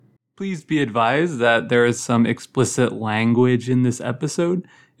Please be advised that there is some explicit language in this episode.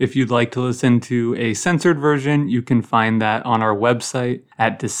 If you'd like to listen to a censored version, you can find that on our website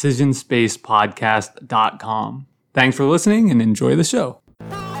at decisionspacepodcast.com. Thanks for listening and enjoy the show.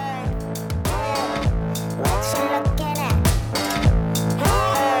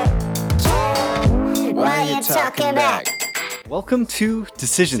 Talking back. Welcome to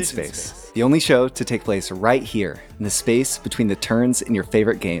Decision Space, the only show to take place right here in the space between the turns in your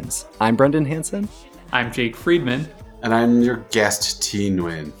favorite games. I'm Brendan Hansen. I'm Jake Friedman. And I'm your guest, T.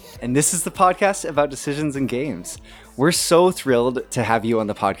 Nguyen. And this is the podcast about decisions in games. We're so thrilled to have you on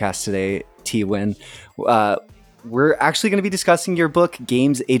the podcast today, T. Nguyen. We're actually going to be discussing your book,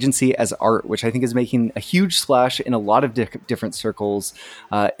 Games Agency as Art, which I think is making a huge splash in a lot of different circles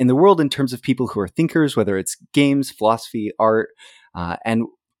in the world in terms of people who are thinkers, whether it's games, philosophy, art. And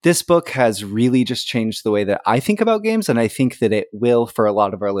this book has really just changed the way that I think about games, and I think that it will for a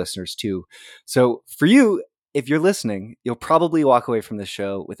lot of our listeners too. So for you, if you're listening, you'll probably walk away from this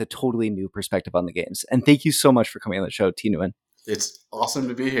show with a totally new perspective on the games. And thank you so much for coming on the show, T. Nguyen. It's awesome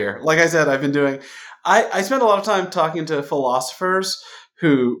to be here. Like I said, I spend a lot of time talking to philosophers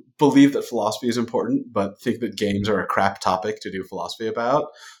who believe that philosophy is important, but think that games are a crap topic to do philosophy about.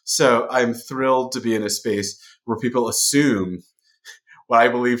 So I'm thrilled to be in a space where people assume what I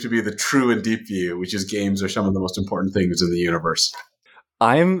believe to be the true and deep view, which is games are some of the most important things in the universe.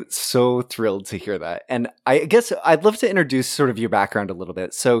 I'm so thrilled to hear that. And I guess I'd love to introduce sort of your background a little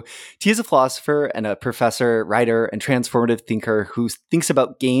bit. So T is a philosopher and a professor, writer, and transformative thinker who thinks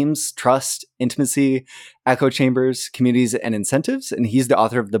about games, trust, intimacy, echo chambers, communities, and incentives. And he's the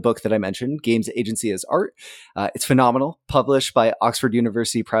author of the book that I mentioned, Games Agency as Art. It's phenomenal, published by Oxford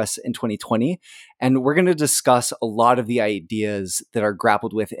University Press in 2020. And we're going to discuss a lot of the ideas that are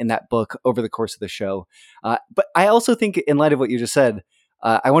grappled with in that book over the course of the show. But I also think, in light of what you just said,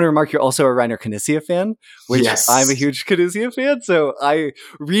 I want to remark you're also a Reiner Knizia fan, which yes. I'm a huge Knizia fan. So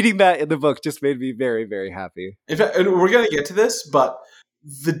reading that in the book just made me very, very happy. In fact, and we're going to get to this, but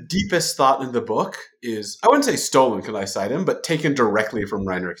the deepest thought in the book is, I wouldn't say stolen because I cite him, but taken directly from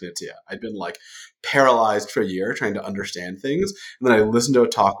Reiner Knizia. I'd been paralyzed for a year trying to understand things. And then I listened to a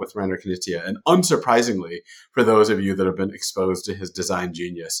talk with Reiner Knizia. And unsurprisingly, for those of you that have been exposed to his design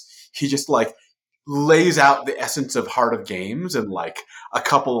genius, he just lays out the essence of Heart of Games in a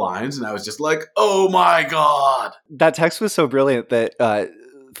couple lines. And I was just like, oh my God. That text was so brilliant that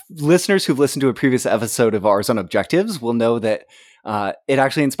listeners who've listened to a previous episode of ours on objectives will know that it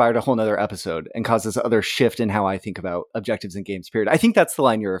actually inspired a whole nother episode and caused this other shift in how I think about objectives in games, period. I think that's the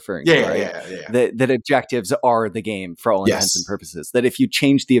line you're referring to, right? Yeah. That objectives are the game for all intents and purposes. That if you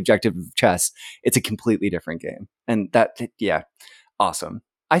change the objective of chess, it's a completely different game. And awesome.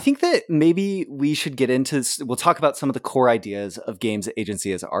 I think that maybe we should we'll talk about some of the core ideas of Games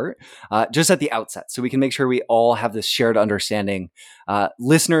Agency as Art, just at the outset, so we can make sure we all have this shared understanding,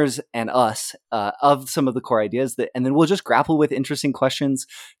 listeners and us, of some of the core ideas and then we'll just grapple with interesting questions,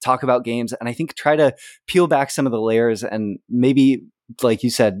 talk about games, and I think try to peel back some of the layers and maybe, like you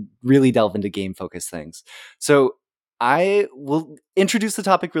said, really delve into game-focused things. So I will introduce the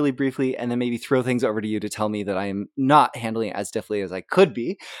topic really briefly and then maybe throw things over to you to tell me that I am not handling it as deftly as I could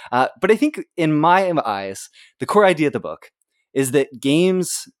be. But I think in my eyes, the core idea of the book is that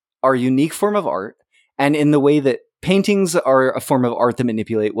games are a unique form of art, and in the way that paintings are a form of art that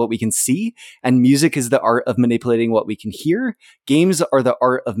manipulate what we can see, and music is the art of manipulating what we can hear, games are the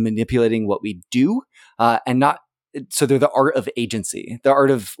art of manipulating what we do, so they're the art of agency, the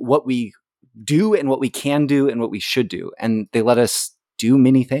art of what we do and what we can do and what we should do, and they let us do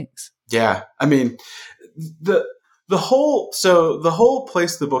many things. Yeah, I mean, the whole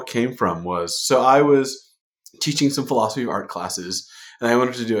place the book came from was, so I was teaching some philosophy of art classes, and I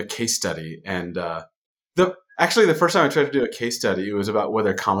wanted to do a case study. And the first time I tried to do a case study, it was about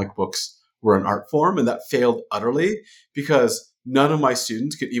whether comic books were an art form, and that failed utterly because none of my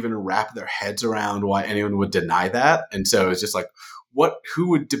students could even wrap their heads around why anyone would deny that. And so it's just who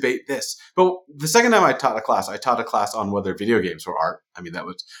would debate this? But the second time I taught a class on whether video games were art. I mean, that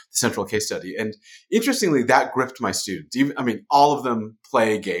was the central case study. And interestingly, that gripped my students. All of them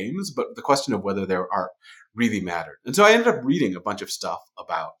play games, but the question of whether they were art really mattered. And so I ended up reading a bunch of stuff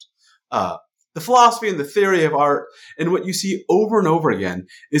about the philosophy and the theory of art. And what you see over and over again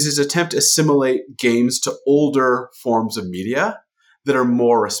is his attempt to assimilate games to older forms of media that are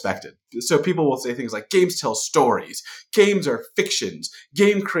more respected. So people will say things like games tell stories, games are fictions,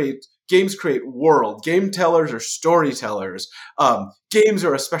 games create world, game tellers are storytellers, games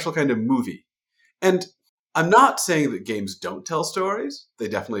are a special kind of movie. And I'm not saying that games don't tell stories. They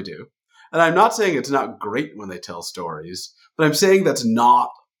definitely do. And I'm not saying it's not great when they tell stories, but I'm saying that's not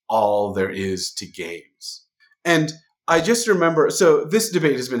all there is to games. And I just remember, so this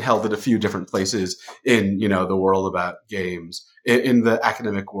debate has been held at a few different places in, the world about games, in the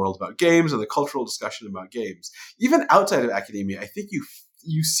academic world about games, and the cultural discussion about games. Even outside of academia, I think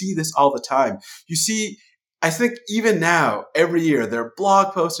you see this all the time. You see, I think even now, every year, there are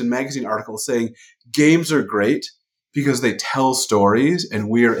blog posts and magazine articles saying games are great because they tell stories, and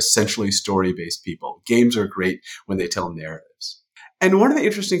we're essentially story-based people. Games are great when they tell narratives. And one of the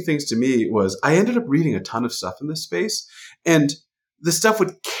interesting things to me was I ended up reading a ton of stuff in this space, and the stuff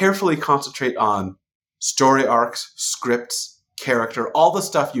would carefully concentrate on story arcs, scripts, character, all the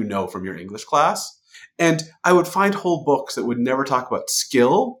stuff you know from your English class. And I would find whole books that would never talk about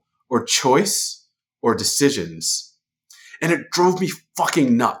skill or choice or decisions. And it drove me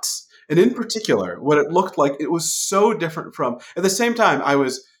fucking nuts. And in particular, what it looked like, it was so different from, at the same time, I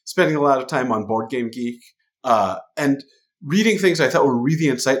was spending a lot of time on Board Game Geek, and reading things I thought were really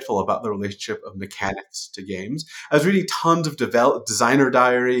insightful about the relationship of mechanics to games. I was reading tons of designer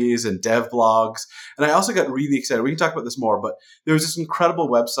diaries and dev blogs, and I also got really excited. We can talk about this more, but there was this incredible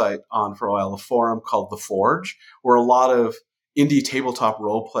website on for a while, a forum called The Forge, where a lot of indie tabletop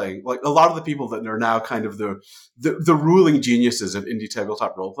role-playing, like a lot of the people that are now kind of the ruling geniuses of indie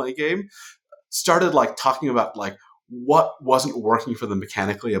tabletop role-playing game, started like talking about like what wasn't working for them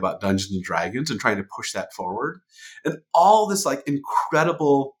mechanically about Dungeons and Dragons and trying to push that forward. And all this like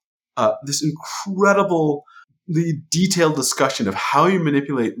incredibly detailed discussion of how you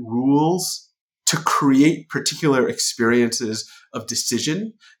manipulate rules to create particular experiences of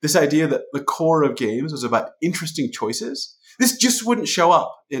decision. This idea that the core of games was about interesting choices. This just wouldn't show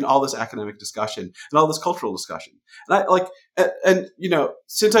up in all this academic discussion and all this cultural discussion. And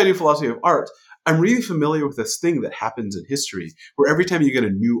since I do philosophy of art, I'm really familiar with this thing that happens in history where every time you get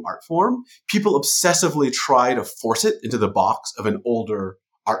a new art form, people obsessively try to force it into the box of an older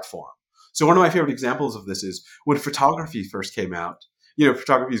art form. So one of my favorite examples of this is when photography first came out.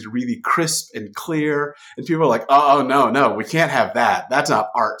 Photography is really crisp and clear, and people are like, oh, no, we can't have that. That's not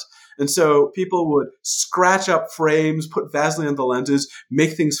art. And so people would scratch up frames, put Vaseline on the lenses,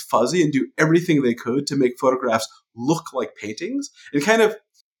 make things fuzzy, and do everything they could to make photographs look like paintings, and kind of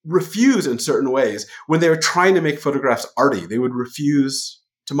refuse in certain ways. When they were trying to make photographs arty, they would refuse,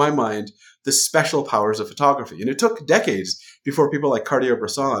 to my mind, the special powers of photography. And it took decades before people like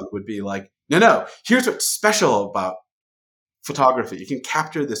Cartier-Bresson would be like, no, here's what's special about photography. You can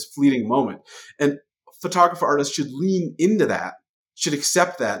capture this fleeting moment. And photographer artists should lean into that, should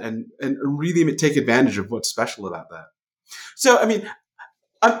accept that, and really take advantage of what's special about that. So, I mean,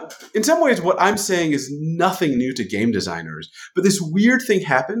 in some ways, what I'm saying is nothing new to game designers, but this weird thing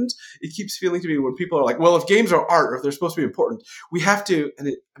happens. It keeps feeling to me when people are like, well, if games are art or if they're supposed to be important, we have to, and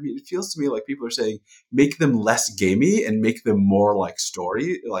it feels to me like people are saying, make them less gamey and make them more like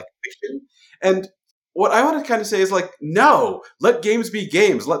story, like fiction. And what I want to kind of say is like, no, let games be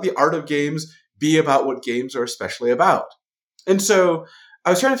games. Let the art of games be about what games are especially about. And so I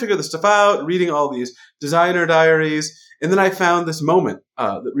was trying to figure this stuff out, reading all these designer diaries, and then I found this moment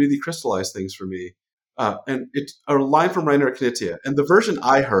that really crystallized things for me. And it's a line from Reiner Knizia. And the version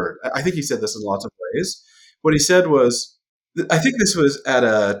I heard, I think he said this in lots of ways. What he said was, I think this was at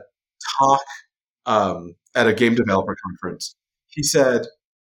a talk at a game developer conference. He said,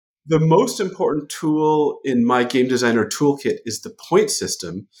 the most important tool in my game designer toolkit is the point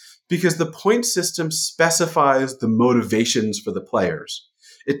system, because the point system specifies the motivations for the players.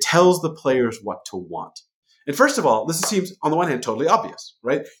 It tells the players what to want. And first of all, this seems, on the one hand, totally obvious,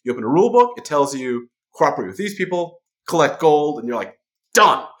 right? You open a rule book, it tells you, cooperate with these people, collect gold, and you're like,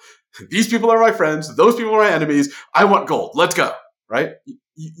 done. These people are my friends. Those people are my enemies. I want gold. Let's go, right?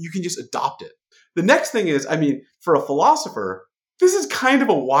 You can just adopt it. The next thing is, for a philosopher, this is kind of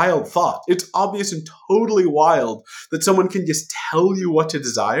a wild thought. It's obvious and totally wild that someone can just tell you what to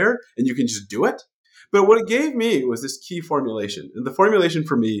desire and you can just do it. But what it gave me was this key formulation. And the formulation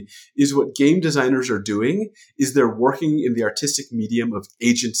for me is what game designers are doing is they're working in the artistic medium of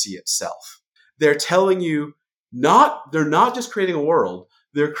agency itself. They're telling you they're not just creating a world,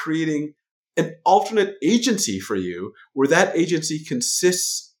 they're creating an alternate agency for you where that agency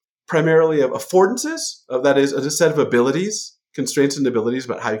consists primarily of affordances, that is a set of abilities, constraints and abilities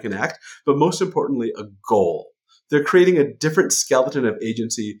about how you can act, but most importantly, a goal. They're creating a different skeleton of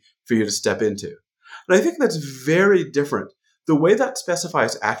agency for you to step into. And I think that's very different. The way that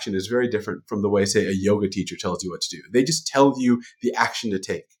specifies action is very different from the way, say, a yoga teacher tells you what to do. They just tell you the action to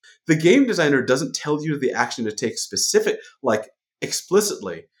take. The game designer doesn't tell you the action to take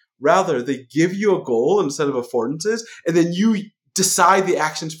explicitly. Rather, they give you a goal instead of affordances, and then you decide the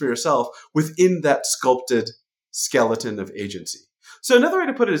actions for yourself within that sculpted skeleton of agency. So another way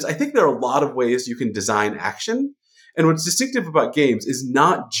to put it is I think there are a lot of ways you can design action. And what's distinctive about games is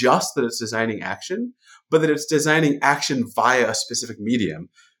not just that it's designing action, but that it's designing action via a specific medium,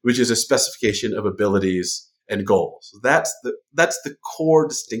 which is a specification of abilities and goals. That's the core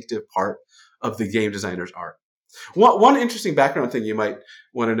distinctive part of the game designer's art. One interesting background thing you might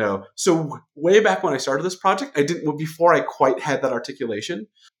want to know. So way back when I started this project, before I quite had that articulation,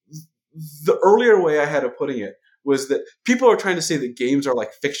 the earlier way I had of putting it was that people are trying to say that games are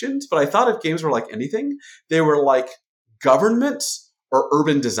like fictions, but I thought if games were like anything, they were like governments or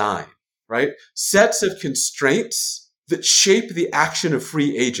urban design, right? Sets of constraints that shape the action of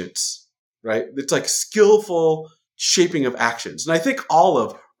free agents, right? It's like skillful shaping of actions. And I think all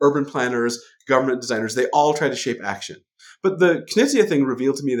of urban planners, government designers, they all try to shape action. But the Knizia thing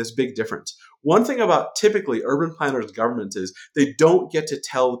revealed to me this big difference. One thing about typically urban planners and governments is they don't get to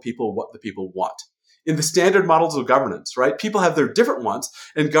tell the people what the people want. In the standard models of governance, right, people have their different wants,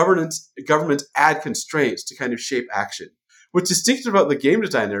 and governments add constraints to kind of shape action. What's distinctive about the game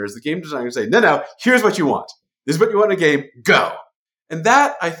designer is the game designers say, no, here's what you want. This is what you want in a game, go. And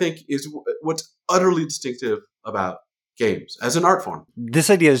that, I think, is what's utterly distinctive about games as an art form. This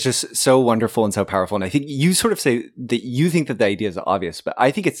idea is just so wonderful and so powerful. And I think you sort of say that you think that the idea is obvious, but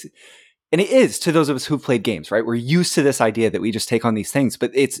I think it is to those of us who've played games, right? We're used to this idea that we just take on these things,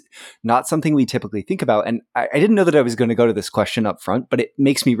 but it's not something we typically think about. And I didn't know that I was going to go to this question up front, but it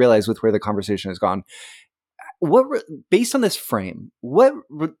makes me realize with where the conversation has gone, based on this frame,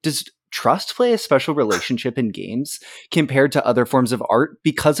 does trust play a special relationship in games compared to other forms of art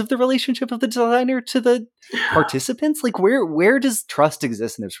because of the relationship of the designer to the participants? Like where does trust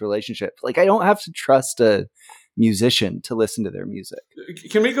exist in this relationship? Like I don't have to trust a musician to listen to their music.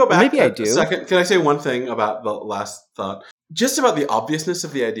 Can we go back maybe I do. A second? Can I say one thing about the last thought? Just about the obviousness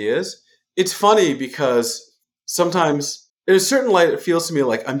of the ideas. It's funny because sometimes in a certain light, it feels to me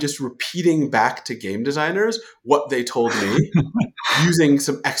like I'm just repeating back to game designers what they told me using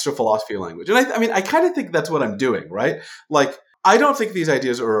some extra philosophy language. And I kind of think that's what I'm doing, right? Like, I don't think these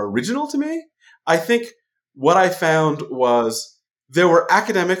ideas are original to me. I think what I found was there were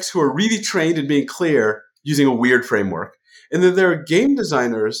academics who are really trained in being clear using a weird framework. And then there are game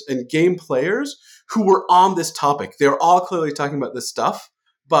designers and game players who were on this topic. They're all clearly talking about this stuff.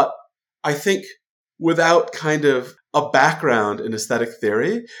 But I think without kind of a background in aesthetic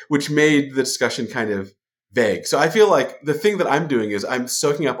theory, which made the discussion kind of vague. So I feel like the thing that I'm doing is I'm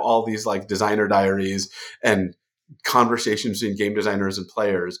soaking up all these like designer diaries and conversations between game designers and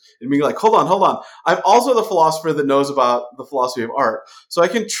players and being like, hold on. I'm also the philosopher that knows about the philosophy of art. So I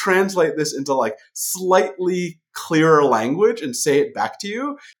can translate this into like slightly clearer language and say it back to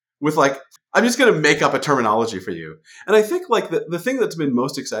you with like, I'm just going to make up a terminology for you. And I think like the thing that's been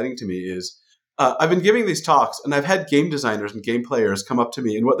most exciting to me is I've been giving these talks and I've had game designers and game players come up to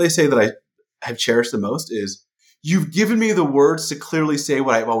me. And what they say that I have cherished the most is, you've given me the words to clearly say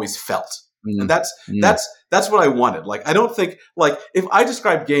what I've always felt. And that's what I wanted. Like, I don't think like if I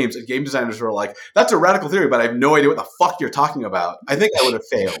described games and game designers were like, that's a radical theory, but I have no idea what the fuck you're talking about, I think I would have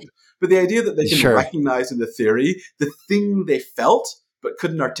failed. But the idea that they can recognize in the theory the thing they felt but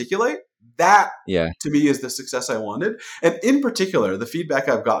couldn't articulate, that to me is the success I wanted. And in particular, the feedback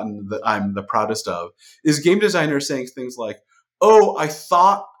I've gotten that I'm the proudest of is game designers saying things like, oh, I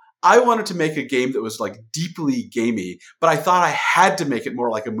thought I wanted to make a game that was like deeply gamey, but I thought I had to make it more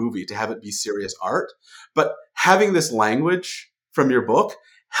like a movie to have it be serious art. But having this language from your book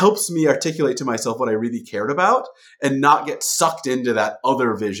helps me articulate to myself what I really cared about and not get sucked into that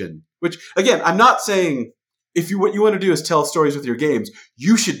other vision. Which, again, I'm not saying what you want to do is tell stories with your games,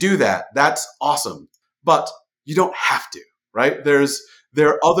 you should do that. That's awesome. But you don't have to, right? There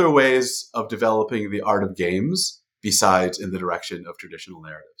are other ways of developing the art of games besides in the direction of traditional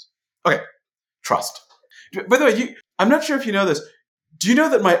narratives. Okay, trust. By the way, I'm not sure if you know this. Do you know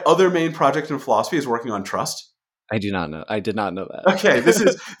that my other main project in philosophy is working on trust? I do not know. I did not know that. Okay, this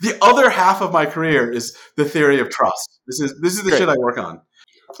is the other half of my career is the theory of trust. This is the shit I work on.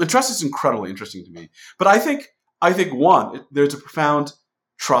 And trust is incredibly interesting to me. But I think one, there's a profound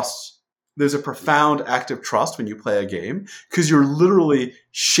trust. There's a profound act of trust when you play a game because you're literally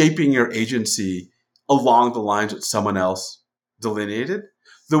shaping your agency along the lines that someone else delineated.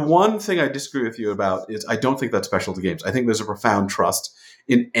 The one thing I disagree with you about is I don't think that's special to games. I think there's a profound trust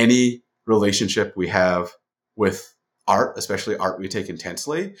in any relationship we have with art, especially art we take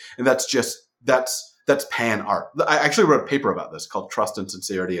intensely. And that's pan art. I actually wrote a paper about this called Trust and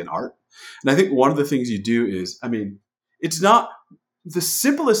Sincerity in Art. And I think one of the things you do is, it's not, the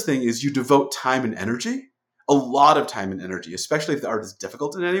simplest thing is you devote time and energy, a lot of time and energy, especially if the art is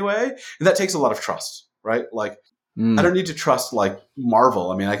difficult in any way. And that takes a lot of trust, right? Like, I don't need to trust like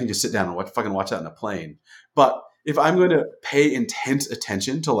Marvel. I mean, I can just sit down and watch that in a plane. But if I'm going to pay intense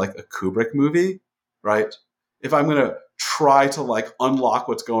attention to like a Kubrick movie, right? If I'm going to try to like unlock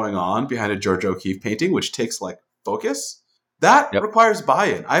what's going on behind a George O'Keeffe painting, which takes like focus, that requires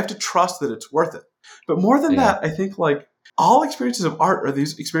buy-in. I have to trust that it's worth it. But more than that, I think like all experiences of art are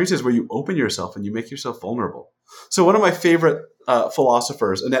these experiences where you open yourself and you make yourself vulnerable. So one of my favorite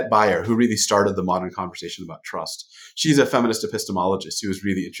philosophers, Annette Beyer, who really started the modern conversation about trust, she's a feminist epistemologist who was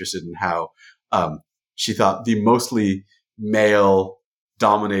really interested in how she thought the mostly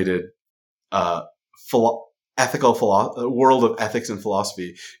male-dominated world of ethics and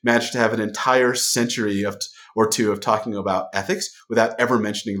philosophy managed to have an entire century or two of talking about ethics without ever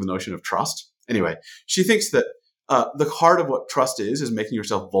mentioning the notion of trust. Anyway, she thinks that the heart of what trust is making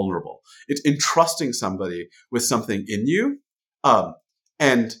yourself vulnerable. It's entrusting somebody with something in you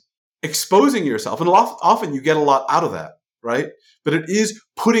and exposing yourself. And often you get a lot out of that, right? But it is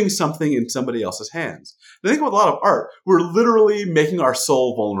putting something in somebody else's hands. And I think with a lot of art, we're literally making our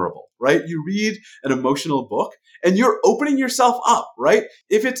soul vulnerable, right? You read an emotional book and you're opening yourself up, right?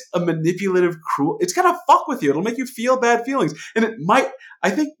 If it's a manipulative, cruel, it's going to fuck with you. It'll make you feel bad feelings. And it might, I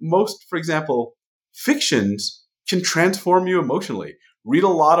think most, for example, fictions can transform you emotionally. Read a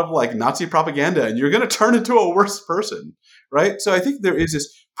lot of like Nazi propaganda and you're going to turn into a worse person, right? So I think there is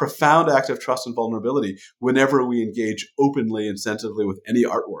this profound act of trust and vulnerability whenever we engage openly and sensitively with any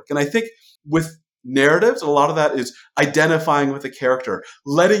artwork. And I think with narratives, a lot of that is identifying with a character,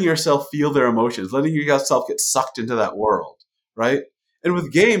 letting yourself feel their emotions, letting yourself get sucked into that world, right? And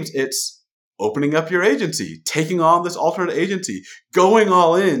with games, it's opening up your agency, taking on this alternate agency, going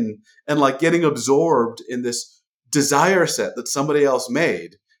all in and like getting absorbed in this desire set that somebody else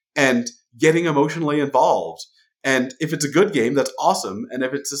made and getting emotionally involved. And if it's a good game, that's awesome. And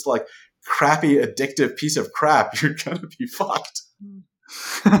if it's this like crappy, addictive piece of crap, you're going to be fucked.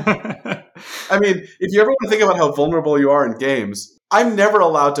 I mean, if you ever want to think about how vulnerable you are in games, I'm never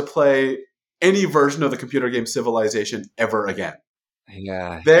allowed to play any version of the computer game Civilization ever again.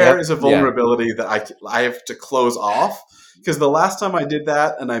 Yeah, there is a vulnerability that I have to close off, because the last time I did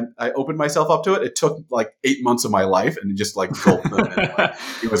that and I opened myself up to it, it took like 8 months of my life and it just like gulped them and like,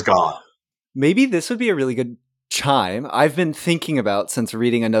 it was gone. Maybe this would be a really good chime. I've been thinking about since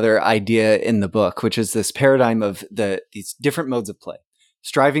reading another idea in the book, which is this paradigm of these different modes of play,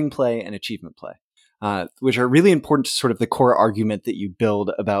 striving play and achievement play, which are really important to sort of the core argument that you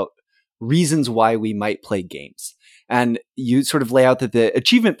build about reasons why we might play games. And you sort of lay out that the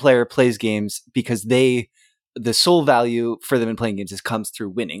achievement player plays games because the sole value for them in playing games comes through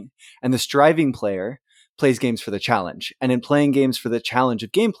winning. And the striving player plays games for the challenge. And in playing games for the challenge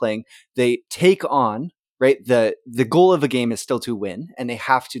of game playing, they take on, right? The goal of a game is still to win, and they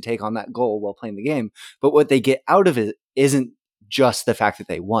have to take on that goal while playing the game. But what they get out of it isn't just the fact that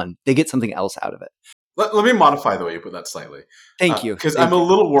they won. They get something else out of it. Let me modify the way you put that slightly. Thank you. Because I'm a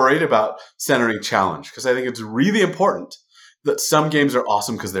little worried about centering challenge, because I think it's really important that some games are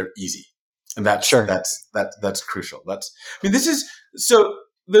awesome because they're easy. And that's crucial.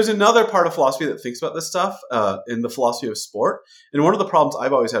 There's another part of philosophy that thinks about this stuff in the philosophy of sport. And one of the problems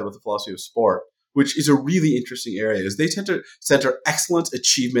I've always had with the philosophy of sport, which is a really interesting area, is they tend to center excellence,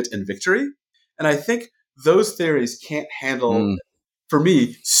 achievement, and victory. And I think those theories can't handle, for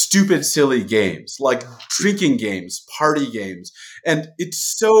me, stupid, silly games like drinking games, party games. And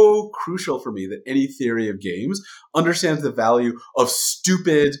it's so crucial for me that any theory of games understands the value of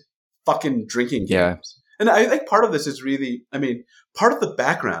stupid fucking drinking games. Yeah. And I think part of this is really, part of the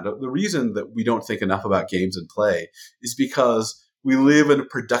background of the reason that we don't think enough about games and play is because we live in a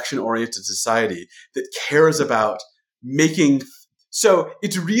production-oriented society that cares about making. So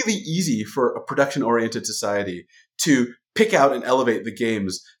it's really easy for a production-oriented society to pick out and elevate the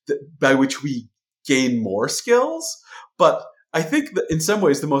games by which we gain more skills. But I think that in some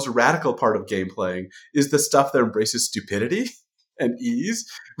ways, the most radical part of game playing is the stuff that embraces stupidity and ease,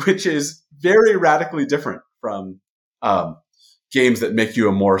 which is very radically different from games that make you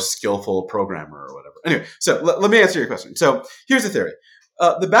a more skillful programmer or whatever. Anyway, so let me answer your question. So here's the theory.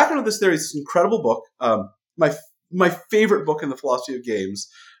 The background of this theory is this incredible book. My favorite book in the philosophy of games,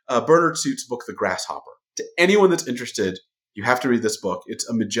 Bernard Suit's book, The Grasshopper. To anyone that's interested, you have to read this book. It's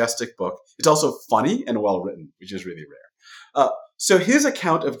a majestic book. It's also funny and well written, which is really rare. So his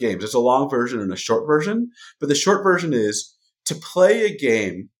account of games, there's a long version and a short version, but the short version is to play a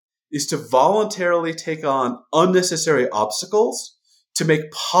game is to voluntarily take on unnecessary obstacles to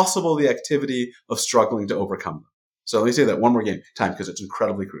make possible the activity of struggling to overcome them. So let me say that one more time because it's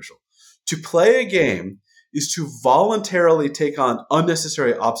incredibly crucial. To play a game is to voluntarily take on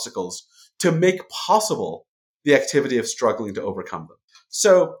unnecessary obstacles to make possible the activity of struggling to overcome them.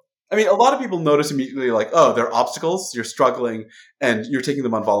 So, I mean, a lot of people notice immediately like, oh, they're obstacles, you're struggling, and you're taking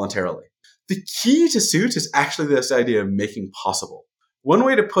them on voluntarily. The key to Suits is actually this idea of making possible. One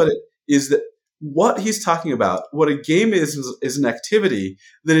way to put it is that what he's talking about, what a game is an activity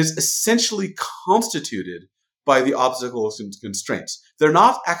that is essentially constituted by the obstacles and constraints. They're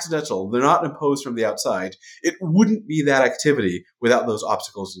not accidental. They're not imposed from the outside. It wouldn't be that activity without those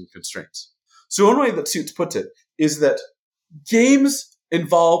obstacles and constraints. So one way that Suits puts it is that games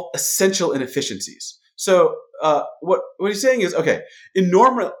involve essential inefficiencies. So what he's saying is, okay, in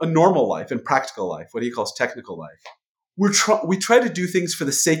a normal life, in practical life, what he calls technical life, we try to do things for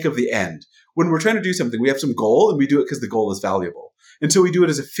the sake of the end. When we're trying to do something, we have some goal, and we do it because the goal is valuable. And so we do it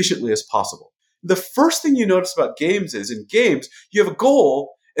as efficiently as possible. The first thing you notice about games is, in games, you have a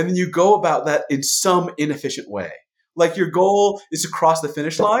goal, and then you go about that in some inefficient way. Like your goal is to cross the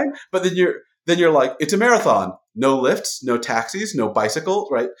finish line, but then you're like, it's a marathon. No lifts, no taxis, no bicycle,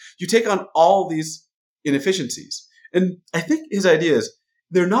 right? You take on all these inefficiencies. And I think his idea is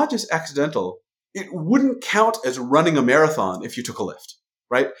they're not just accidental. It wouldn't count as running a marathon if you took a lift,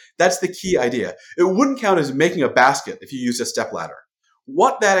 right? That's the key idea. It wouldn't count as making a basket if you used a stepladder.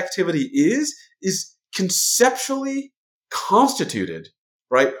 What that activity is conceptually constituted,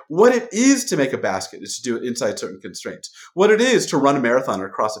 right? What it is to make a basket is to do it inside certain constraints. What it is to run a marathon or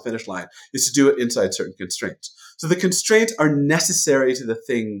cross the finish line is to do it inside certain constraints. So the constraints are necessary to the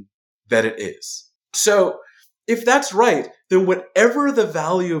thing that it is. So if that's right, then whatever the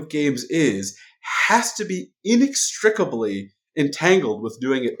value of games is has to be inextricably entangled with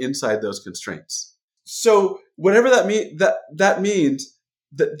doing it inside those constraints. So whatever that means, that means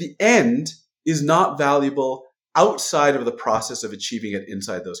that the end is not valuable outside of the process of achieving it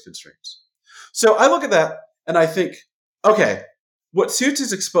inside those constraints. So I look at that and I think, okay, what Suits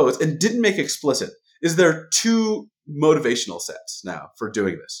is exposed and didn't make explicit is there are two motivational sets now for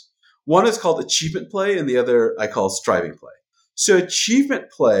doing this. One is called achievement play, and the other I call striving play. So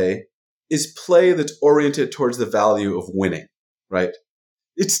achievement play is play that's oriented towards the value of winning, right?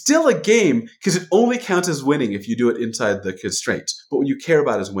 It's still a game because it only counts as winning if you do it inside the constraints. But what you care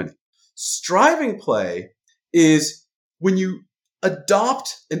about is winning. Striving play is when you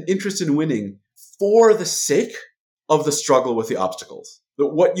adopt an interest in winning for the sake of the struggle with the obstacles.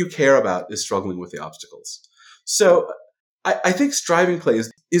 That what you care about is struggling with the obstacles. So I think striving play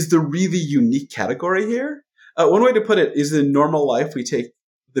is the really unique category here. One way to put it is in normal life, we take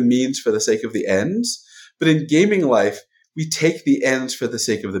the means for the sake of the ends. But in gaming life, we take the ends for the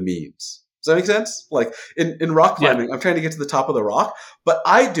sake of the means. Does that make sense? Like in rock climbing, yeah. I'm trying to get to the top of the rock, but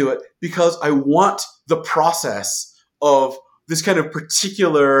I do it because I want the process of this kind of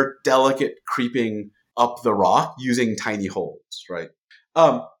particular delicate creeping up the rock using tiny holds, right?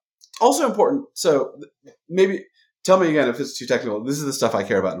 Also important, so maybe tell me again if it's too technical. This is the stuff I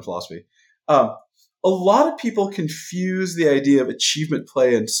care about in philosophy. A lot of people confuse the idea of achievement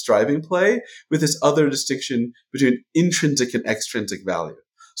play and striving play with this other distinction between intrinsic and extrinsic value.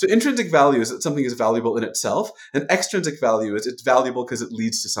 So intrinsic value is that something is valuable in itself, and extrinsic value is it's valuable because it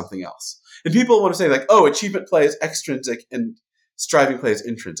leads to something else. And people want to say like, oh, achievement play is extrinsic and striving play is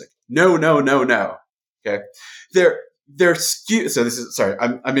intrinsic. No. Okay, they're skewed. So this is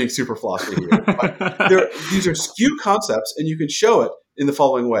I'm being super philosophy here. But these are skewed concepts, and you can show it in the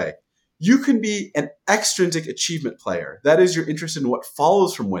following way. You can be an extrinsic achievement player. That is, you're interested in what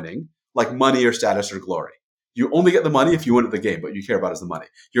follows from winning, like money or status or glory. You only get the money if you win at the game, but you care about is the money.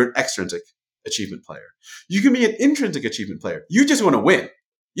 You're an extrinsic achievement player. You can be an intrinsic achievement player. You just want to win.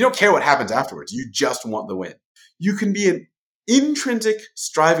 You don't care what happens afterwards. You just want the win. You can be an intrinsic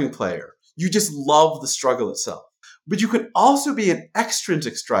striving player. You just love the struggle itself. But you can also be an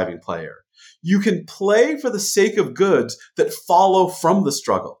extrinsic striving player. You can play for the sake of goods that follow from the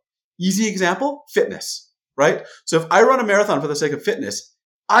struggle. Easy example, fitness, right? So if I run a marathon for the sake of fitness,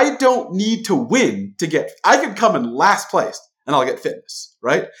 I don't need to win I can come in last place and I'll get fitness,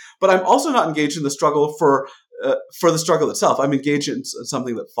 right? But I'm also not engaged in the struggle for the struggle itself. I'm engaged in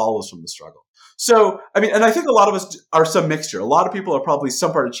something that follows from the struggle. So, I mean, and I think a lot of us are some mixture. A lot of people are probably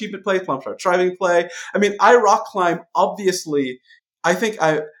some part achievement play, some part striving play. I mean, I rock climb, obviously. I think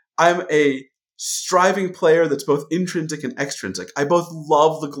I'm a striving player that's both intrinsic and extrinsic. I both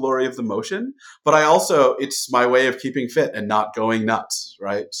love the glory of the motion, but it's my way of keeping fit and not going nuts,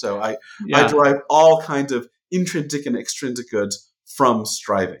 right? So I derive all kinds of intrinsic and extrinsic goods from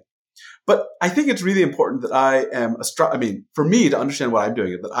striving. But I think it's really important that I am for me to understand what I'm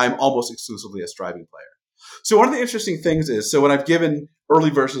doing, that I'm almost exclusively a striving player. So one of the interesting things is, so when I've given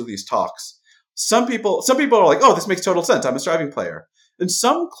early versions of these talks, some people are like, oh, this makes total sense. I'm a striving player. And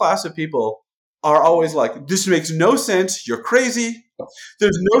some class of people are always like, this makes no sense, you're crazy,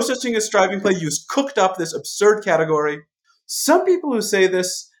 there's no such thing as striving play, you just cooked up this absurd category. Some people who say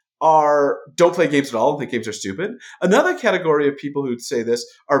this don't play games at all and think games are stupid. Another category of people who say this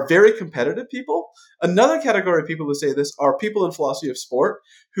are very competitive people. Another category of people who say this are people in philosophy of sport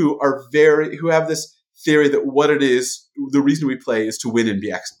who have this theory that what it is, the reason we play is to win and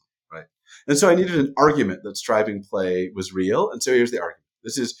be excellent, right? And so I needed an argument that striving play was real. And so here's the argument.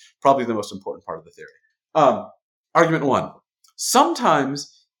 This is probably the most important part of the theory. Argument one.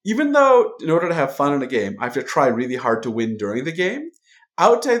 Sometimes, even though in order to have fun in a game, I have to try really hard to win during the game,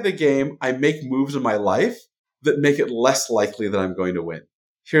 outside the game, I make moves in my life that make it less likely that I'm going to win.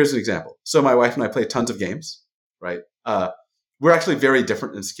 Here's an example. So my wife and I play tons of games, right? We're actually very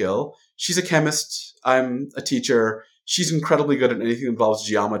different in skill. She's a chemist. I'm a teacher. She's incredibly good at anything that involves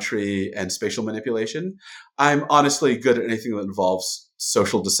geometry and spatial manipulation. I'm honestly good at anything that involves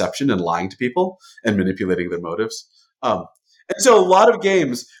social deception and lying to people and manipulating their motives. And so a lot of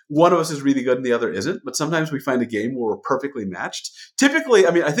games, one of us is really good and the other isn't, but sometimes we find a game where we're perfectly matched. Typically,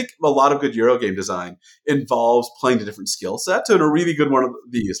 I think a lot of good Euro game design involves playing to different skill sets. So in a really good one of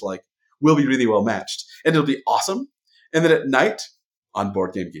these, like, we'll be really well matched and it'll be awesome. And then at night on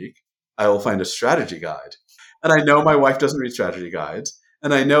Board Game Geek, I will find a strategy guide. And I know my wife doesn't read strategy guides.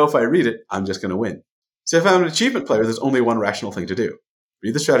 And I know if I read it, I'm just going to win. So if I'm an achievement player, there's only one rational thing to do.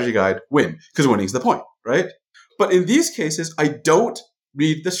 Read the strategy guide, win, because winning's the point, right? But in these cases, I don't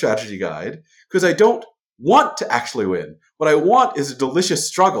read the strategy guide because I don't want to actually win. What I want is a delicious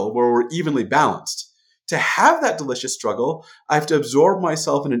struggle where we're evenly balanced. To have that delicious struggle, I have to absorb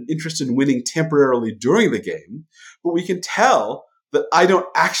myself in an interest in winning temporarily during the game. But we can tell that I don't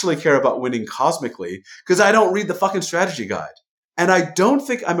actually care about winning cosmically because I don't read the fucking strategy guide. And I don't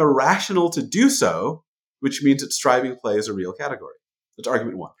think I'm irrational to do so, which means that striving play is a real category. That's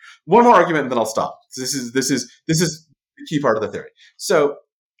argument one. One more argument, and then I'll stop. This is the key part of the theory. So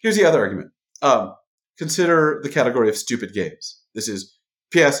here's the other argument. Consider the category of stupid games. This is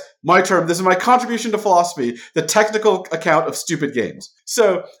P.S. my term. This is my contribution to philosophy, the technical account of stupid games.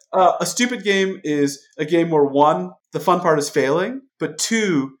 So a stupid game is a game where one, the fun part is failing, but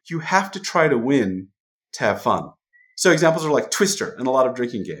two, you have to try to win to have fun. So examples are like Twister and a lot of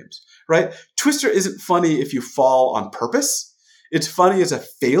drinking games, right? Twister isn't funny if you fall on purpose. It's funny as a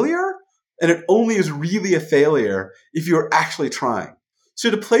failure, and it only is really a failure if you're actually trying. So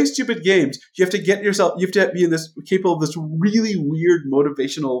to play stupid games, you have to be capable of this really weird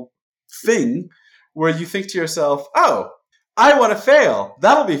motivational thing where you think to yourself, oh, I want to fail.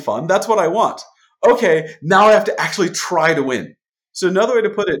 That'll be fun. That's what I want. Okay, now I have to actually try to win. So another way to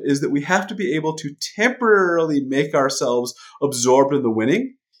put it is that we have to be able to temporarily make ourselves absorbed in the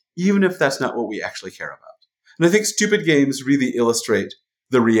winning, even if that's not what we actually care about. And I think stupid games really illustrate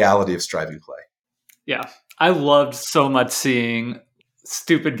the reality of striving play. Yeah. I loved so much seeing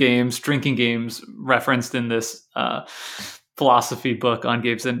stupid games, drinking games referenced in this philosophy book on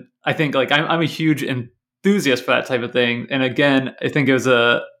games. And I think I'm a huge enthusiast for that type of thing. And again, I think it was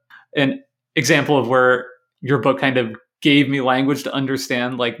an example of where your book kind of gave me language to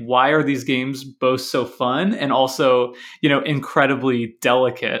understand, like, why are these games both so fun and also, incredibly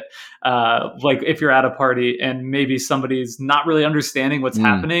delicate? Like if you're at a party and maybe somebody's not really understanding what's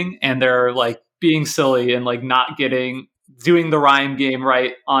happening and they're like being silly and like not doing the rhyme game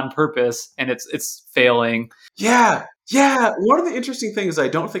right on purpose, and it's failing. Yeah. One of the interesting things I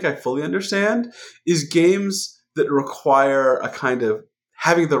don't think I fully understand is games that require a kind of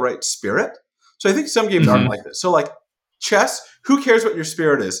having the right spirit. So I think some games aren't like this. So like chess, who cares what your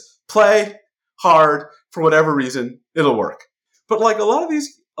spirit is? Play hard for whatever reason, it'll work. But like a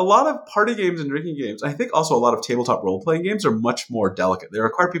lot of party games and drinking games, I think also a lot of tabletop role-playing games are much more delicate. They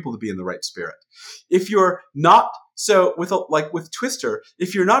require people to be in the right spirit. If you're not, so with Twister,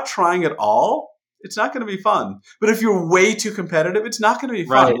 if you're not trying at all, it's not going to be fun. But if you're way too competitive, it's not going to be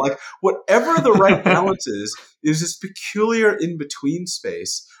fun. Right. Like whatever the right balance is this peculiar in-between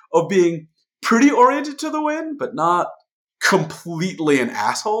space of being pretty oriented to the win, but not completely an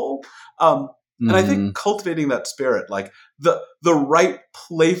asshole. And I think cultivating that spirit, like the right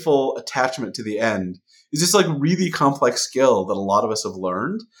playful attachment to the end, is this like really complex skill that a lot of us have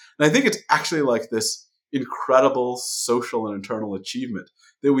learned. And I think it's actually like this incredible social and internal achievement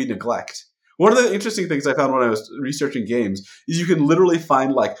that we neglect. One of the interesting things I found when I was researching games is you can literally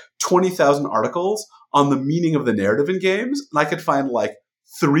find like 20,000 articles on the meaning of the narrative in games. And I could find like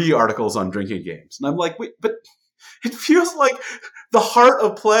 3 articles on drinking games. And I'm like, wait, but It feels like the heart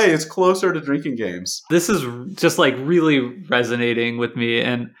of play is closer to drinking games. This is just like really resonating with me.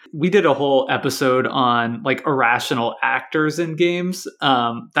 And we did a whole episode on like irrational actors in games.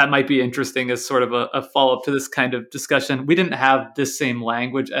 That might be interesting as sort of a follow-up to this kind of discussion. We didn't have this same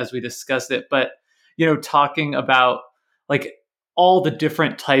language as we discussed it, but, talking about like all the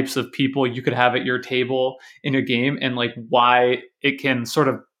different types of people you could have at your table in a game and like why it can sort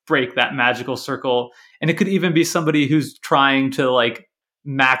of break that magical circle. And it could even be somebody who's trying to like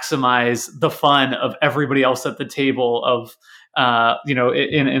maximize the fun of everybody else at the table of,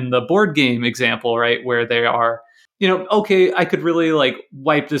 in the board game example, right? Where they are, okay, I could really like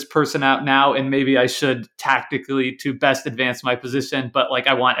wipe this person out now. And maybe I should tactically to best advance my position, but like,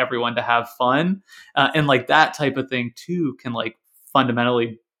 I want everyone to have fun. And like that type of thing too, can like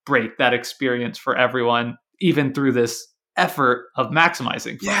fundamentally break that experience for everyone, even through this effort of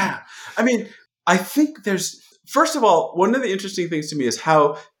maximizing fun. Yeah. I mean, I think first of all, one of the interesting things to me is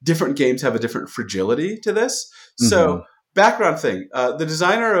how different games have a different fragility to this. So background thing, the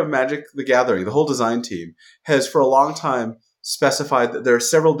designer of Magic the Gathering, the whole design team, has for a long time specified that there are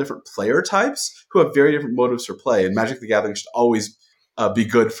several different player types who have very different motives for play, and Magic the Gathering should always be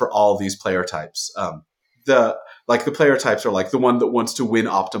good for all these player types. The player types are like the one that wants to win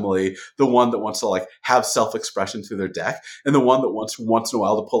optimally, the one that wants to like have self-expression through their deck, and the one that wants once in a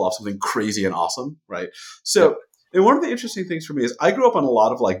while to pull off something crazy and awesome, right? So, and one of the interesting things for me is I grew up on a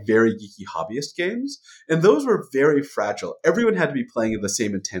lot of like very geeky hobbyist games, and those were very fragile. Everyone had to be playing in the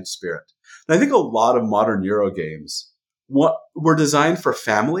same intense spirit. And I think a lot of modern Euro games were designed for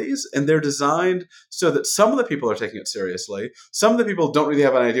families, and they're designed so that some of the people are taking it seriously, some of the people don't really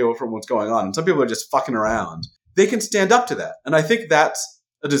have an idea from what's going on, and some people are just fucking around. They can stand up to that. And I think that's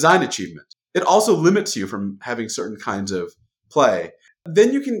a design achievement. It also limits you from having certain kinds of play.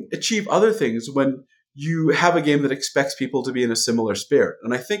 Then you can achieve other things when you have a game that expects people to be in a similar spirit.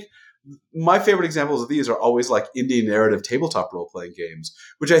 And I think my favorite examples of these are always like indie narrative tabletop role-playing games,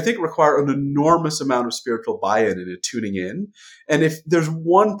 which I think require an enormous amount of spiritual buy-in and tuning in. And if there's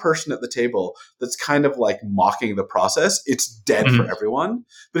one person at the table that's kind of like mocking the process, it's dead for everyone.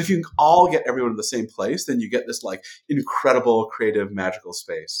 But if you can all get everyone in the same place, then you get this like incredible, creative, magical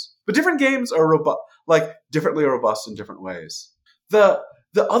space. But different games are differently robust in different ways. The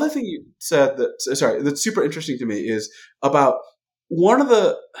other thing you said that's super interesting to me is about one of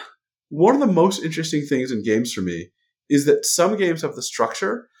the most interesting things in games for me is that some games have the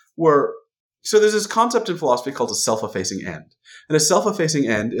structure where, so there's this concept in philosophy called a self-effacing end. And a self-effacing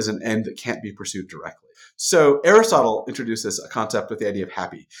end is an end that can't be pursued directly. So Aristotle introduced this concept with the idea of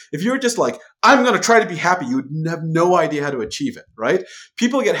happy. If you were just like, I'm going to try to be happy, you would have no idea how to achieve it, right?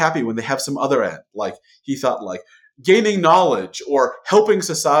 People get happy when they have some other end. Like he thought like gaining knowledge or helping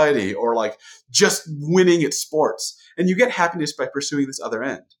society or like just winning at sports. And you get happiness by pursuing this other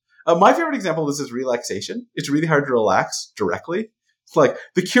end. My favorite example of this is relaxation. It's really hard to relax directly. It's like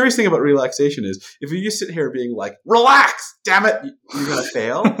the curious thing about relaxation is if you just sit here being like, relax, damn it, you're going to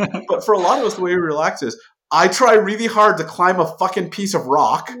fail. But for a lot of us, the way we relax is I try really hard to climb a fucking piece of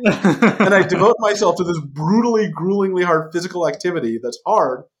rock and I devote myself to this brutally, gruelingly hard physical activity that's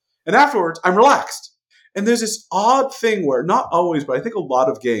hard. And afterwards, I'm relaxed. And there's this odd thing where, not always, but I think a lot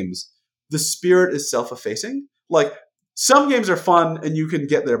of games, the spirit is self-effacing. Like, some games are fun and you can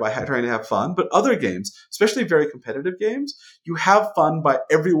get there by trying to have fun, but other games, especially very competitive games, you have fun by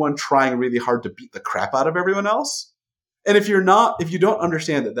everyone trying really hard to beat the crap out of everyone else. And if you don't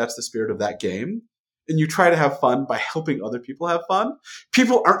understand that that's the spirit of that game, and you try to have fun by helping other people have fun,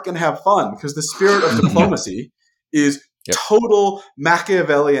 people aren't going to have fun because the spirit of diplomacy is total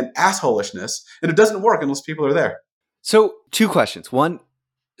Machiavellian assholishness, and it doesn't work unless people are there. So 2 questions. One,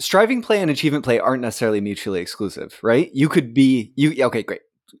 striving play and achievement play aren't necessarily mutually exclusive, right? You could be okay, great.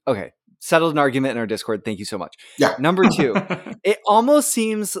 Okay. Settled an argument in our Discord. Thank you so much. Yeah. Number 2, it almost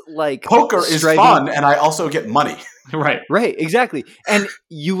seems like poker is fun and I also get money. Right. Right, exactly. And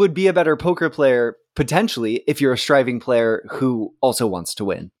you would be a better poker player potentially if you're a striving player who also wants to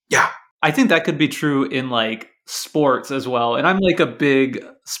win. Yeah. I think that could be true in like sports as well. And I'm like a big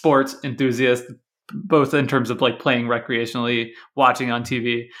sports enthusiast, both in terms of like playing recreationally, watching on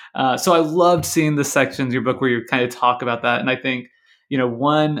TV. So I loved seeing the sections of your book where you kind of talk about that. And I think,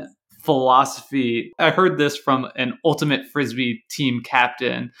 one philosophy, I heard this from an Ultimate Frisbee team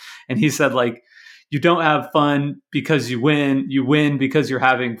captain. And he said, like, you don't have fun because you win because you're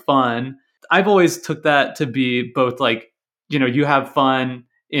having fun. I've always took that to be both like, you have fun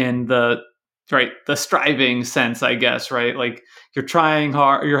in the right, the striving sense, I guess, right? Like you're trying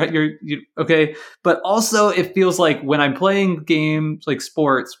hard, you're okay, but also it feels like when I'm playing games like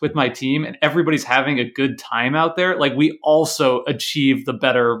sports with my team and everybody's having a good time out there, like we also achieve the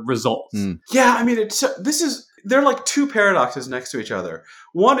better results. Yeah, I mean, they're like two paradoxes next to each other.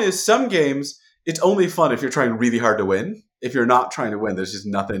 One is some games, it's only fun if you're trying really hard to win. If you're not trying to win, there's just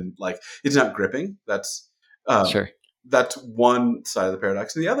nothing, like, it's not gripping. Sure. That's one side of the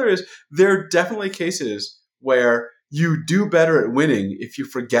paradox. And the other is there are definitely cases where you do better at winning if you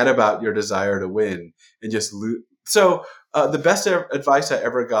forget about your desire to win and just lose. So the best advice I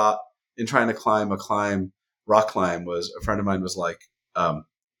ever got in trying to rock climb, was a friend of mine was like,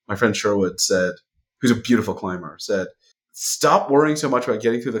 my friend Sherwood said, who's a beautiful climber, said, stop worrying so much about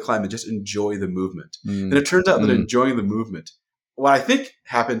getting through the climb and just enjoy the movement. And it turns out that enjoying the movement, what I think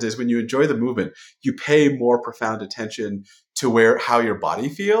happens is when you enjoy the movement, you pay more profound attention to how your body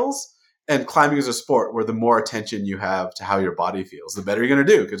feels. And climbing is a sport where the more attention you have to how your body feels, the better you're going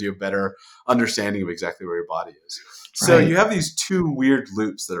to do, because you have better understanding of exactly where your body is. So you have these two weird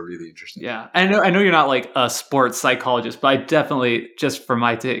loops that are really interesting. Yeah. I know you're not like a sports psychologist, but I definitely, just for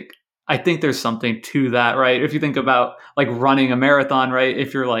my take, I think there's something to that, right? If you think about like running a marathon, right?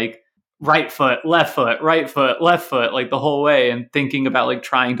 If you're like right foot, left foot, right foot, left foot, like the whole way, and thinking about like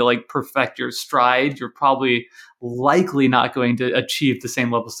trying to like perfect your stride, you're probably likely not going to achieve the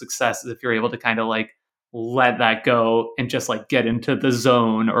same level of success as if you're able to kind of like let that go and just like get into the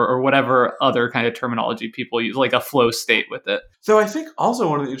zone, or whatever other kind of terminology people use, like a flow state with it. So I think also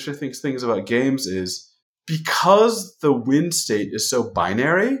one of the interesting things about games is because the win state is so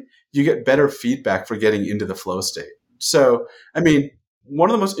binary, you get better feedback for getting into the flow state. So, I mean, one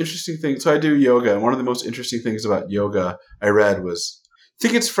of the most interesting things, so I do yoga, and one of the most interesting things about yoga I read was, I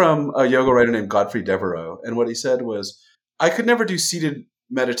think it's from a yoga writer named Godfrey Devereaux. And what he said was, I could never do seated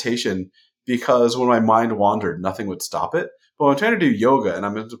meditation because when my mind wandered, nothing would stop it. But when I'm trying to do yoga and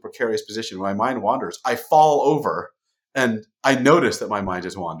I'm in a precarious position, when my mind wanders, I fall over and I notice that my mind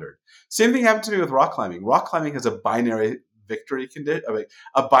has wandered. Same thing happened to me with rock climbing. Rock climbing has a binary victory condition,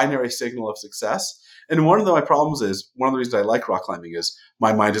 a binary signal of success. And one of my problems is, one of the reasons I like rock climbing is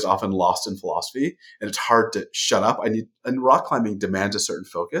my mind is often lost in philosophy and it's hard to shut up. And rock climbing demands a certain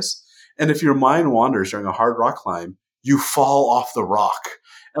focus. And if your mind wanders during a hard rock climb, you fall off the rock.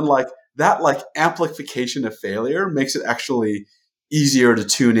 And like that, like amplification of failure makes it actually easier to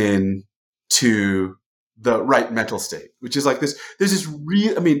tune in to the right mental state, which is like this, there's this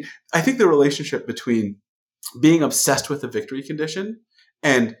real, I mean, I think the relationship between being obsessed with the victory condition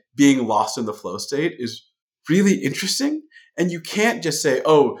and being lost in the flow state is really interesting. And you can't just say,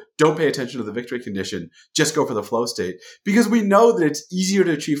 oh, don't pay attention to the victory condition, just go for the flow state. Because we know that it's easier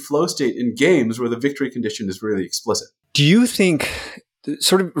to achieve flow state in games where the victory condition is really explicit. Do you think,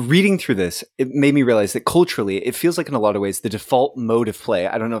 sort of reading through this, it made me realize that culturally, it feels like in a lot of ways, the default mode of play,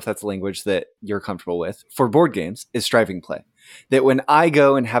 I don't know if that's the language that you're comfortable with, for board games is striving play. That when I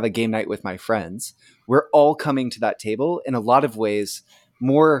go and have a game night with my friends, we're all coming to that table in a lot of ways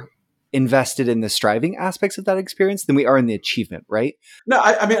more invested in the striving aspects of that experience than we are in the achievement, right? No,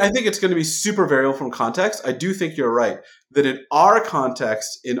 I mean, I think it's going to be super variable from context. I do think you're right that in our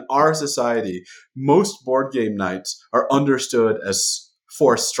context, in our society, most board game nights are understood as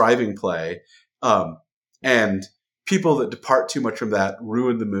for striving play. And people that depart too much from that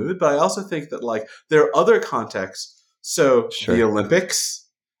ruin the mood. But I also think that like there are other contexts. So the Olympics,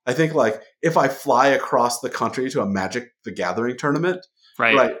 I think like if I fly across the country to a Magic the Gathering tournament,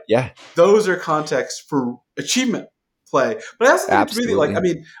 right? Yeah. Those are contexts for achievement play. But I also think it's really like, I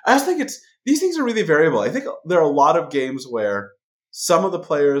mean, I also think these things are really variable. I think there are a lot of games where some of the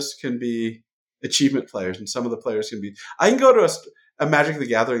players can be achievement players and some of the players can be, I can go to a Magic the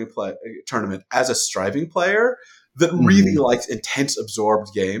Gathering tournament as a striving player that really likes intense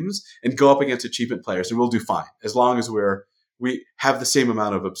absorbed games and go up against achievement players, and we'll do fine as long as we have the same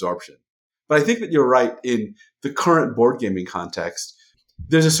amount of absorption. But I think that you're right in the current board gaming context.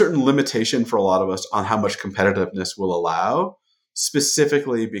 There's a certain limitation for a lot of us on how much competitiveness will allow,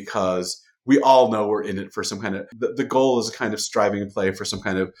 specifically because we all know we're in it for some kind of, the goal is a kind of striving play for some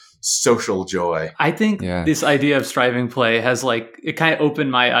kind of social joy. I think this idea of striving play has like, it kind of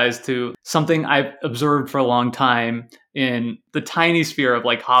opened my eyes to something I've observed for a long time in the tiny sphere of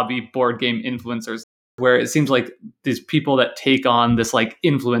like hobby board game influencers, where it seems like these people that take on this like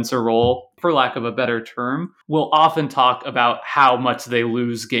influencer role, for lack of a better term, will often talk about how much they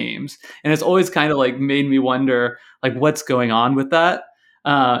lose games. And it's always kind of like made me wonder like what's going on with that.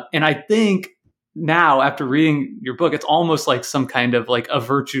 And I think now after reading your book, it's almost like some kind of like a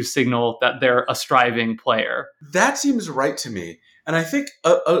virtue signal that they're a striving player. That seems right to me. And I think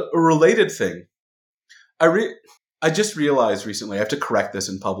a related thing, I just realized recently, I have to correct this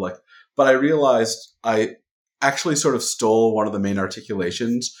in public, but I realized I actually sort of stole one of the main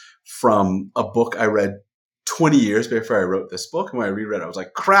articulations from a book I read 20 years before I wrote this book. And when I reread it, I was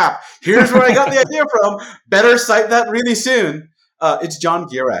like, crap, here's where I got the idea from. Better cite that really soon. It's John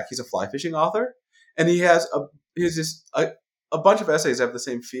Gierach. He's a fly fishing author. And he has a bunch of essays that have the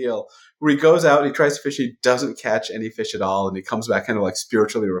same feel, where he goes out and he tries to fish, he doesn't catch any fish at all, and he comes back kind of like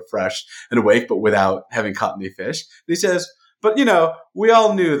spiritually refreshed and awake, but without having caught any fish. And he says, but we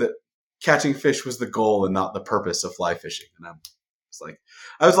all knew that catching fish was the goal and not the purpose of fly fishing. And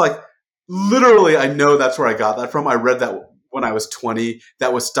I was like, literally, I know that's where I got that from. I read that when I was 20.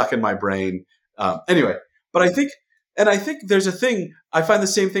 That was stuck in my brain. Anyway, but I think there's a thing, I find the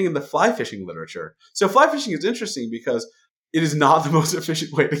same thing in the fly fishing literature. So fly fishing is interesting because it is not the most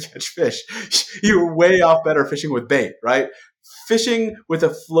efficient way to catch fish. You're way off better fishing with bait, right? Fishing with a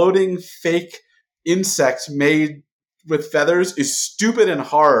floating fake insect made with feathers is stupid and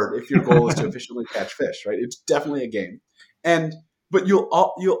hard if your goal is to efficiently catch fish, right? It's definitely a game. But you'll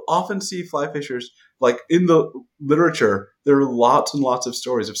often see fly fishers, like in the literature, there are lots and lots of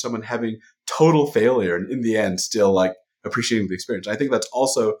stories of someone having total failure and in the end still like appreciating the experience. I think that's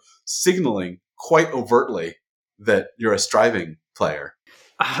also signaling quite overtly that you're a striving player.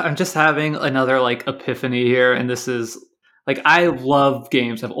 I'm just having another like epiphany here, and this is like, I love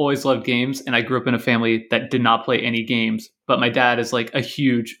games. I've always loved games, and I grew up in a family that did not play any games, but my dad is like a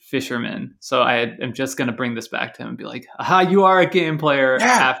huge fisherman. So I'm just going to bring this back to him and be like, aha, you are a game player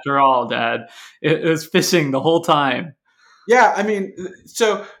after all, Dad. It was fishing the whole time. Yeah, I mean,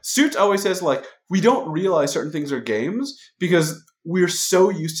 so Suits always says like, we don't realize certain things are games because we're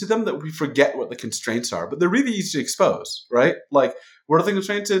so used to them that we forget what the constraints are, but they're really easy to expose, right? Like, what are the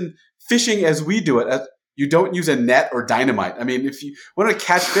constraints in fishing as we do it? You don't use a net or dynamite. I mean, if you want to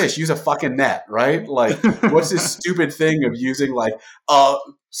catch fish, use a fucking net, right? Like, what's this stupid thing of using like a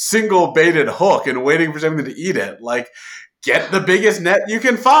single baited hook and waiting for something to eat it? Like, get the biggest net you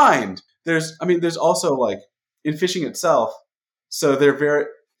can find. There's also like in fishing itself. So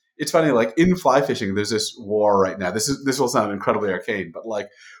it's funny, like in fly fishing, there's this war right now. This will sound incredibly arcane, but like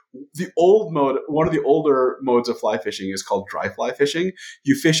the old mode, one of the older modes of fly fishing is called dry fly fishing.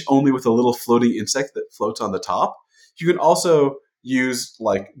 You fish only with a little floating insect that floats on the top. You can also use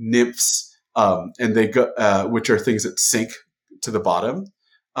like nymphs, and they go, which are things that sink to the bottom.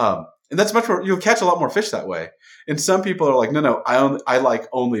 And that's much more, you'll catch a lot more fish that way. And some people are like, no, I like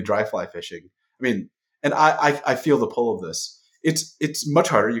only dry fly fishing. I mean, and I feel the pull of this. It's much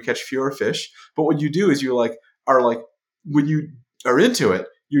harder. You catch fewer fish, but what you do is you when you are into it,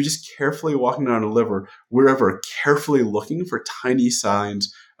 you're just carefully walking down a river, wherever, carefully looking for tiny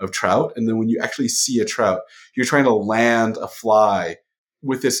signs of trout. And then when you actually see a trout, you're trying to land a fly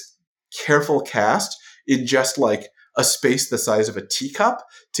with this careful cast in just like a space the size of a teacup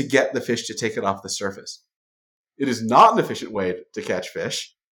to get the fish to take it off the surface. It is not an efficient way to catch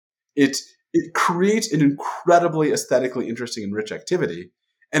fish. It creates an incredibly aesthetically interesting and rich activity,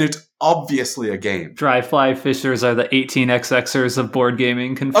 and it's obviously a game. Dry fly fishers are the 18xxers of board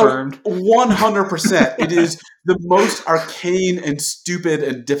gaming, confirmed. 100%. It is the most arcane and stupid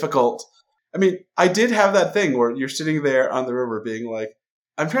and difficult. I mean, I did have that thing where you're sitting there on the river being like,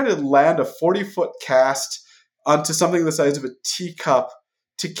 I'm trying to land a 40-foot cast onto something the size of a teacup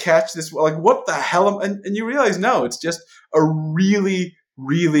to catch this. Like, what the hell? And you realize, no, it's just a really,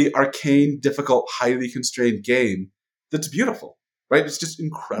 really arcane, difficult, highly constrained game that's beautiful, right? It's just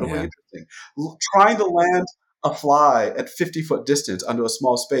incredibly interesting. Trying to land a fly at 50-foot distance onto a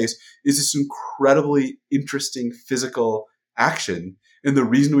small space is this incredibly interesting physical action. And the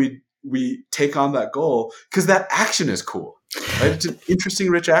reason we take on that goal, because that action is cool, right? It's an interesting,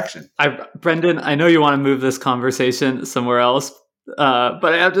 rich action. Brendan, I know you want to move this conversation somewhere else, but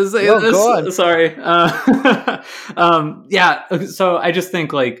I have to say this. Go on. Sorry. So I just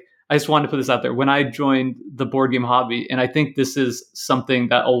think like, I just wanted to put this out there. When I joined the board game hobby, and I think this is something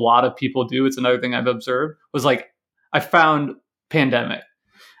that a lot of people do, it's another thing I've observed, was like, I found Pandemic.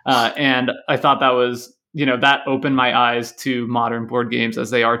 And I thought that was, that opened my eyes to modern board games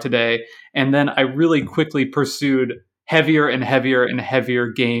as they are today. And then I really quickly pursued heavier and heavier and heavier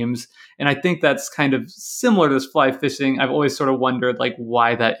games. And I think that's kind of similar to this fly fishing. I've always sort of wondered like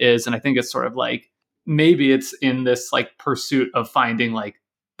why that is. And I think it's sort of like, maybe it's in this like pursuit of finding like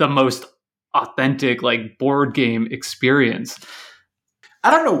the most authentic like board game experience.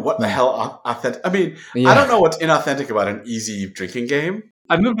 I don't know what the hell authentic. I mean, I don't know what's inauthentic about an easy drinking game.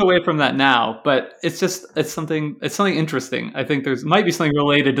 I've moved away from that now, but it's something interesting. I think might be something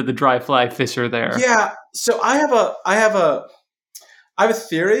related to the dry fly fisher there. Yeah. So I have a I have a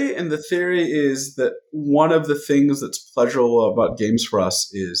theory, and the theory is that one of the things that's pleasurable about games for us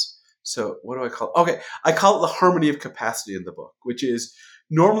is, so what do I call it? Okay, I call it the harmony of capacity in the book, which is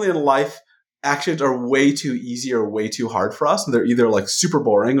normally in life, actions are way too easy or way too hard for us, and they're either like super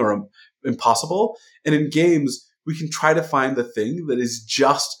boring or impossible. And in games, we can try to find the thing that is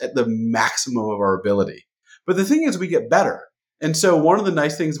just at the maximum of our ability. But the thing is, we get better. And so one of the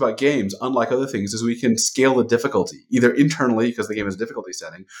nice things about games, unlike other things, is we can scale the difficulty, either internally because the game has a difficulty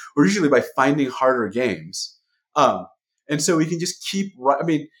setting, or usually by finding harder games. And so we can just keep, I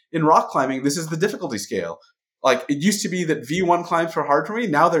mean, in rock climbing, this is the difficulty scale. Like, it used to be that V1 climbs were hard for me.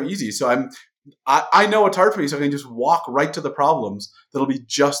 Now they're easy. So I know it's hard for me, so I can just walk right to the problems that'll be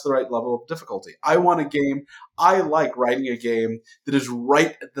just the right level of difficulty. I like writing a game that is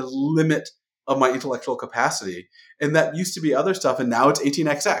right at the limit of my intellectual capacity. And that used to be other stuff, and now it's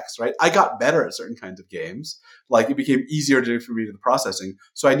 18xx, right? I got better at certain kinds of games. Like, it became easier for me to do the processing.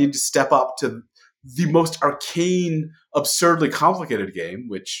 So I need to step up to the most arcane, absurdly complicated game,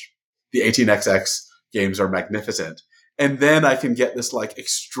 which the 18xx games are magnificent. And then I can get this like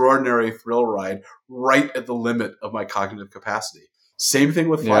extraordinary thrill ride right at the limit of my cognitive capacity. Same thing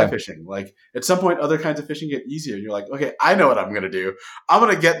with fly fishing. Like, at some point, other kinds of fishing get easier. And you're like, okay, I know what I'm going to do. I'm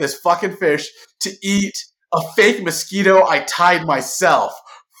going to get this fucking fish to eat a fake mosquito I tied myself.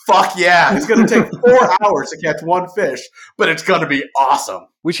 Fuck yeah. It's going to take 4 hours to catch one fish, but it's going to be awesome.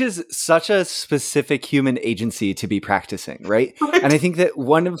 Which is such a specific human agency to be practicing, right? And I think that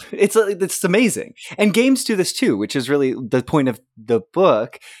it's amazing. And games do this too, which is really the point of the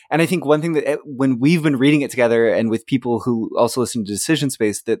book. And I think one thing that when we've been reading it together and with people who also listen to Decision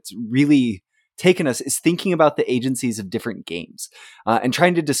Space, that's really taken us is thinking about the agencies of different games and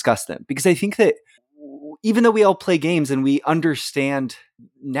trying to discuss them. Because I think that even though we all play games and we understand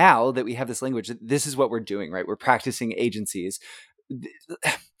now that we have this language, that this is what we're doing, right? We're practicing agencies.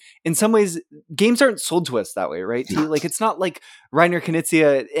 In some ways, games aren't sold to us that way, right? Like, it's not like Reiner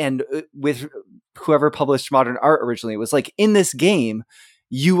Knizia and with whoever published Modern Art originally, it was like, in this game,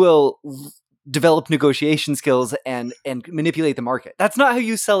 you will develop negotiation skills and manipulate the market. That's not how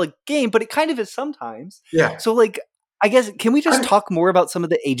you sell a game, but it kind of is sometimes. Yeah. So, like, I guess, can we just talk more about some of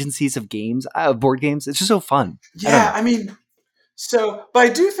the agencies of games, board games? It's just so fun. Yeah,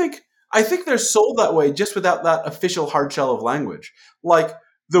 but I think they're sold that way just without that official hard shell of language. Like,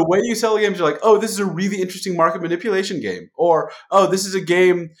 the way you sell games, you're like, oh, this is a really interesting market manipulation game. Or, oh, this is a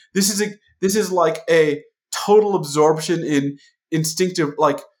game, this is like a total absorption in instinctive,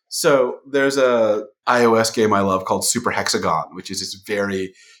 like, so there's a iOS game I love called Super Hexagon, which is this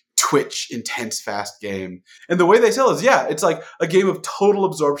very twitch intense fast game, and the way they sell is it's like a game of total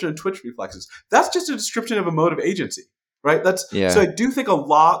absorption and twitch reflexes. That's just a description of a mode of agency, right? So I do think a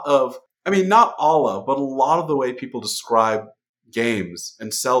lot of, not all of, but a lot of the way people describe games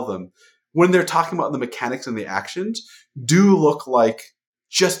and sell them when they're talking about the mechanics and the actions do look like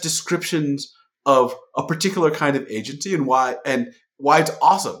just descriptions of a particular kind of agency and why it's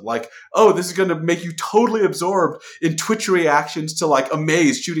awesome. Like, oh, this is going to make you totally absorbed in twitch reactions to like a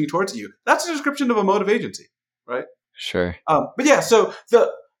maze shooting towards you. That's a description of a mode of agency, right? Sure. But yeah, so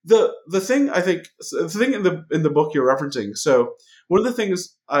the thing I think, the thing in the book you're referencing. So one of the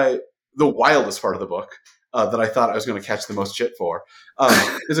things the wildest part of the book that I thought I was going to catch the most shit for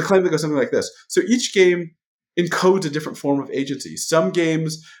is a claim that goes something like this. So each game encodes a different form of agency. Some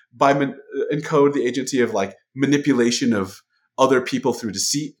games encode the agency of like manipulation of other people through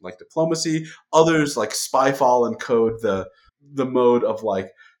deceit, like diplomacy. Others, like Spyfall, encode the mode of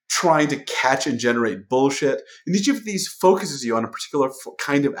like trying to catch and generate bullshit. And each of these focuses you on a particular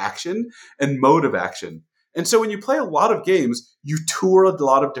kind of action and mode of action. And so when you play a lot of games, you tour a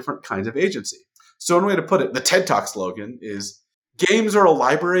lot of different kinds of agency. So one way to put it, the TED Talk slogan is, games are a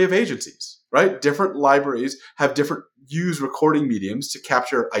library of agencies, right? Different libraries have use recording mediums to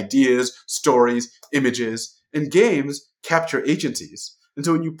capture ideas, stories, images, and games capture agencies. And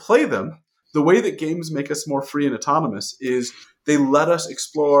so when you play them, the way that games make us more free and autonomous is they let us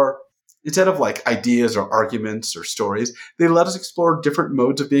explore, instead of like ideas or arguments or stories, they let us explore different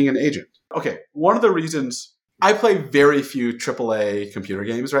modes of being an agent. Okay, one of the reasons I play very few AAA computer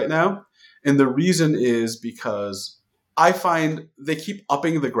games right now, and the reason is because I find they keep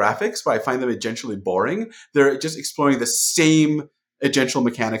upping the graphics, but I find them agentially boring. They're just exploring the same agential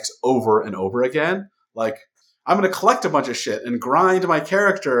mechanics over and over again. Like, I'm going to collect a bunch of shit and grind my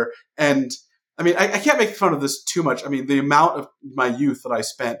character. And I can't make fun of this too much. The amount of my youth that I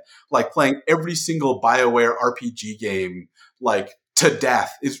spent like playing every single BioWare RPG game, like to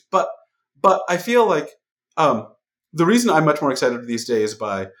death is, but I feel like, the reason I'm much more excited these days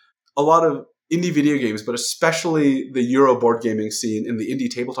by a lot of indie video games, but especially the Euro board gaming scene and the indie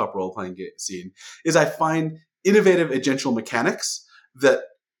tabletop role-playing scene, is I find innovative agential mechanics that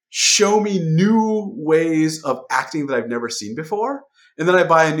show me new ways of acting that I've never seen before. And then I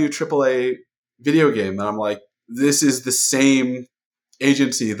buy a new AAA video game and I'm like, this is the same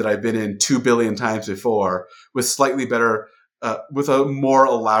agency that I've been in 2 billion times before with slightly better, with a more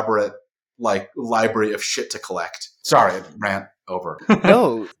elaborate like library of shit to collect. Sorry, rant over.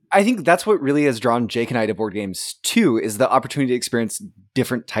 No, I think that's what really has drawn Jake and I to board games too, is the opportunity to experience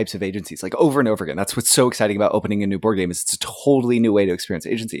different types of agencies, like over and over again. That's what's so exciting about opening a new board game, is it's a totally new way to experience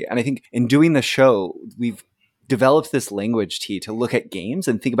agency. And I think in doing the show, we've developed this language, T, to look at games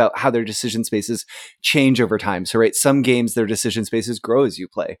and think about how their decision spaces change over time. So, right, some games, their decision spaces grow as you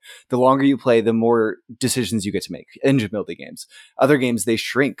play. The longer you play, the more decisions you get to make. Engine building games. Other games, they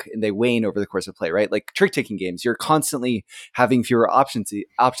shrink and they wane over the course of play, right? Like trick-taking games, you're constantly having fewer options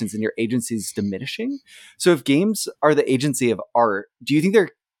and your agency is diminishing. So if games are the agency of art, do you think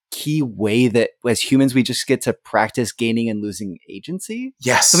they're key way that as humans we just get to practice gaining and losing agency?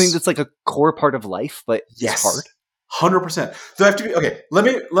 Yes. Something that's like a core part of life, but yes. It's hard. 100%. So I have to be okay.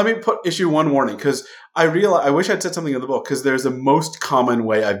 Let me put issue one warning, because I wish I'd said something in the book, because there's the most common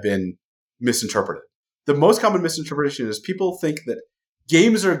way I've been misinterpreted. The most common misinterpretation is people think that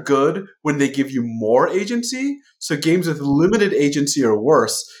games are good when they give you more agency. So games with limited agency are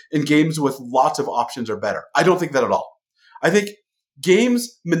worse, and games with lots of options are better. I don't think that at all. I think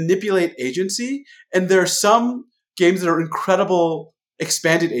games manipulate agency, and there are some games that are incredible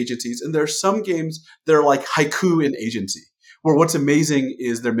expanded agencies, and there are some games that are like haiku in agency, where what's amazing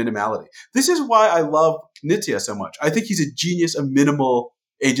is their minimality. This is why I love Knizia so much. I think he's a genius of minimal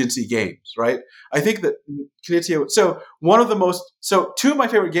agency games, right? I think that Knizia, so two of my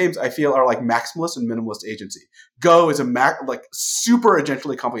favorite games I feel are like maximalist and minimalist agency. Go is like super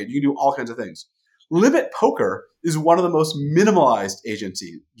agentially complicated. You can do all kinds of things. Limit Poker is one of the most minimalized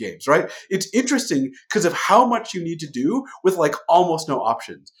agency games, right? It's interesting because of how much you need to do with like almost no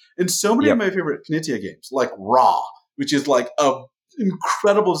options. And so many of my favorite Knizia games, like Ra, which is like a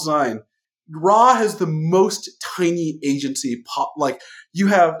incredible design. Ra has the most tiny agency so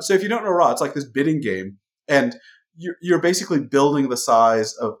if you don't know Ra, it's like this bidding game, and you're basically building the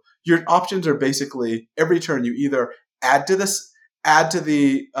size of your options. Are basically every turn you either add to the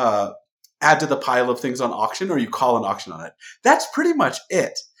pile of things on auction, or you call an auction on it. That's pretty much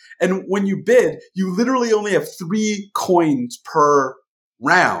it. And when you bid, you literally only have 3 coins per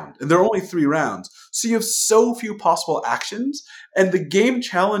round, and there are only 3 rounds. So you have so few possible actions, and the game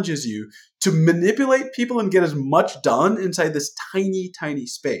challenges you to manipulate people and get as much done inside this tiny, tiny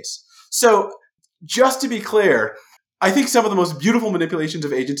space. So just to be clear, I think some of the most beautiful manipulations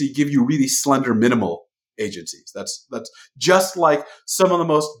of agency give you really slender, minimal agencies. That's just like some of the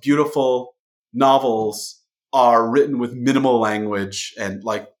most beautiful novels are written with minimal language, and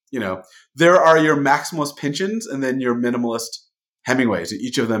like, there are your maximalist Pynchons and then your minimalist Hemingways.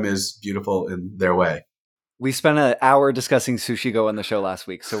 Each of them is beautiful in their way. We spent an hour discussing Sushi Go on the show last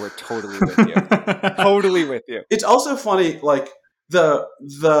week, so we're totally with you. Totally with you. It's also funny, like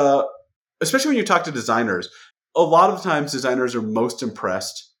especially when you talk to designers, a lot of times designers are most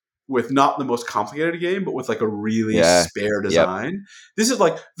impressed with not the most complicated game, but with like a really spare design. Yep. This is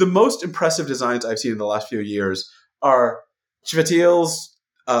like the most impressive designs I've seen in the last few years are Chvátil's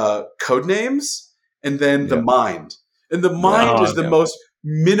code names, and then the Mind. And the Mind is the most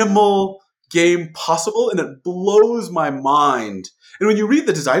minimal game possible, and it blows my mind. And when you read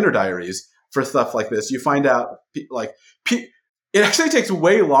the designer diaries for stuff like this, you find out it actually takes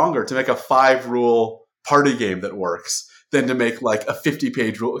way longer to make a 5-rule party game that works than to make like a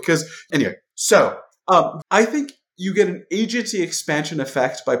 50-page rule. Because anyway, so I think you get an agency expansion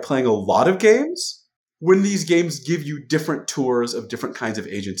effect by playing a lot of games when these games give you different tours of different kinds of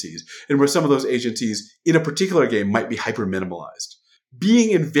agencies, and where some of those agencies in a particular game might be hyper minimalized.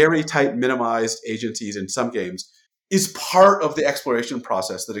 Being in very tight minimized agencies in some games is part of the exploration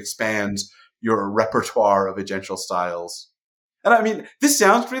process that expands your repertoire of agential styles. And I mean, this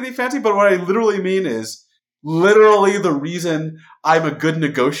sounds really fancy, but what I literally mean is literally the reason I'm a good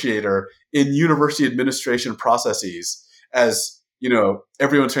negotiator in university administration processes, as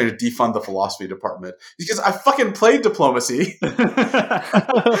everyone's trying to defund the philosophy department, because I fucking played diplomacy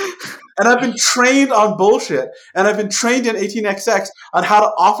and I've been trained on bullshit, and I've been trained in 18xx on how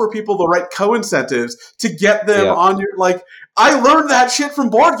to offer people the right co-incentives to get them on your, I learned that shit from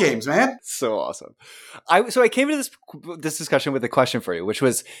board games, man. So awesome. So I came to this discussion with a question for you, which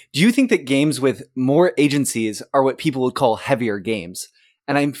was, do you think that games with more agencies are what people would call heavier games?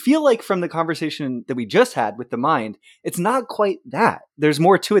 And I feel like from the conversation that we just had with the mind, it's not quite that. There's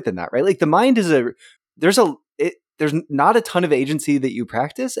more to it than that, right? Like the mind is there's not a ton of agency that you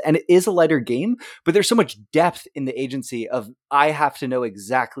practice, and it is a lighter game, but there's so much depth in the agency of I have to know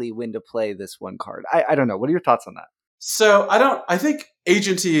exactly when to play this one card. I don't know. What are your thoughts on that? So I think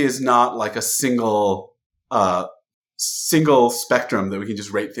agency is not like a single spectrum that we can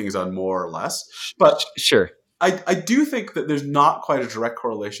just rate things on more or less. But sure. I do think that there's not quite a direct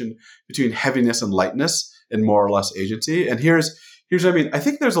correlation between heaviness and lightness and more or less agency. And here's what I mean. I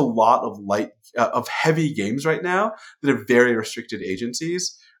think there's a lot of heavy games right now that have very restricted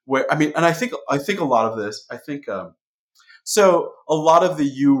agencies. And I think a lot of this. So a lot of the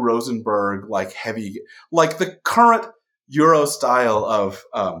U Rosenberg heavy, the current Euro style of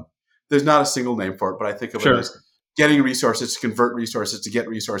there's not a single name for it, but I think of it as getting resources to convert resources, to get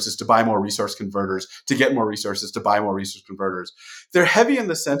resources, to buy more resource converters, to get more resources, to buy more resource converters. They're heavy in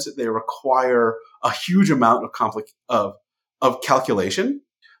the sense that they require a huge amount of calculation.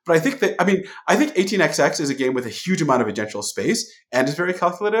 But I think 18xx is a game with a huge amount of agential space and is very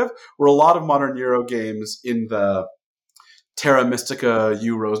calculative, where a lot of modern Euro games in the Terra Mystica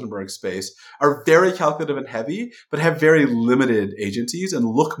U Rosenberg space are very calculative and heavy, but have very limited agencies and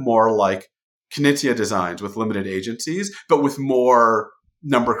look more like Knizia designs with limited agencies, but with more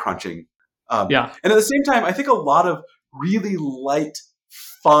number crunching. And at the same time, I think a lot of really light,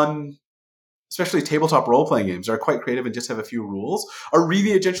 fun, especially tabletop role-playing games that are quite creative and just have a few rules, are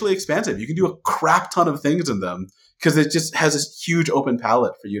really agentially expansive. You can do a crap ton of things in them because it just has this huge open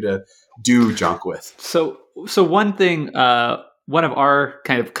palette for you to do junk with. So one thing, one of our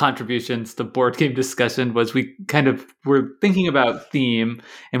kind of contributions to board game discussion was we kind of were thinking about theme,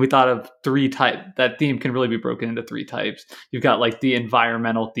 and we thought of three types. That theme can really be broken into three types. You've got like the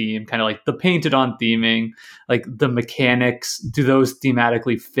environmental theme, kind of like the painted on theming, like the mechanics. Do those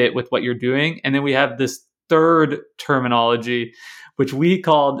thematically fit with what you're doing? And then we have this third terminology, which we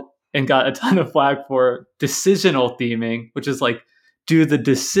called and got a ton of flack for, decisional theming, which is like, do the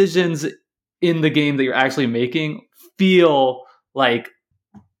decisions in the game that you're actually making feel like,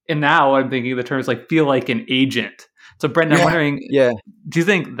 and now I'm thinking the terms like feel like an agent. So Brendan, I'm wondering, do you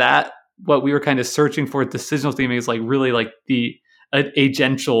think that what we were kind of searching for decisional theming is like really like the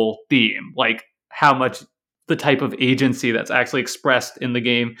agential theme, like how much the type of agency that's actually expressed in the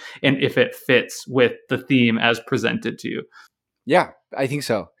game and if it fits with the theme as presented to you? Yeah, I think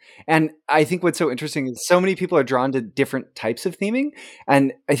so. And I think what's so interesting is so many people are drawn to different types of theming.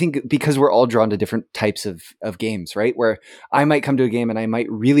 And I think because we're all drawn to different types of games, right? Where I might come to a game and I might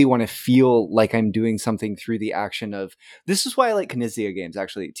really want to feel like I'm doing something through the action of, this is why I like Knizia games,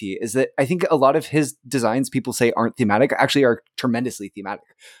 actually, T, is that I think a lot of his designs people say aren't thematic, actually are tremendously thematic.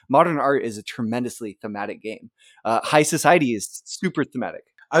 Modern Art is a tremendously thematic game. High Society is super thematic.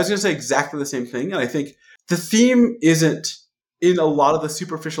 I was going to say exactly the same thing. And I think the theme isn't in a lot of the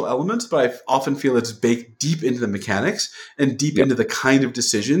superficial elements, but I often feel it's baked deep into the mechanics and deep into the kind of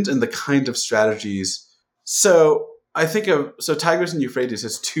decisions and the kind of strategies. So I think Tigris and Euphrates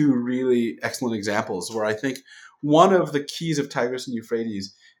has two really excellent examples where I think one of the keys of Tigris and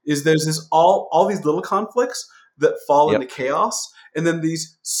Euphrates is there's this all these little conflicts that fall into chaos, and then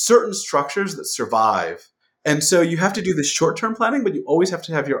these certain structures that survive. And so you have to do this short-term planning, but you always have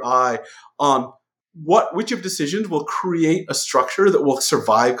to have your eye on which of decisions will create a structure that will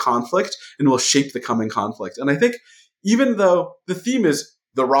survive conflict and will shape the coming conflict. And I think even though the theme is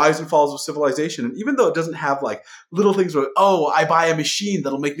the rise and falls of civilization, and even though it doesn't have like little things where, I buy a machine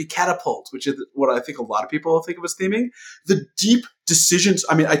that'll make me catapult, which is what I think a lot of people think of as theming, the deep decisions,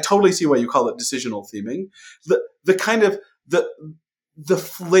 I mean, I totally see why you call it decisional theming. The kind of the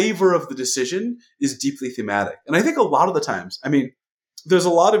flavor of the decision is deeply thematic. And I think a lot of the times, I mean, there's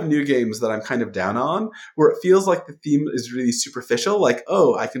a lot of new games that I'm kind of down on where it feels like the theme is really superficial. Like,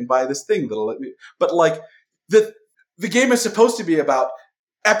 I can buy this thing that'll let me, but like the game is supposed to be about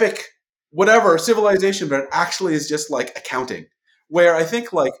epic, whatever civilization, but it actually is just like accounting, where I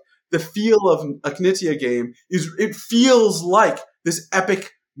think like the feel of a Knizia game it feels like this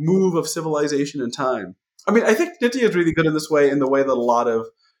epic move of civilization and time. I mean, I think Knizia is really good in this way, in the way that a lot of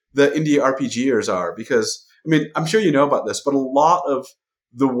the indie RPGers are, because I mean, I'm sure you know about this, but a lot of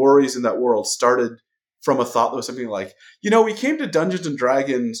the worries in that world started from a thought that was something like, we came to Dungeons and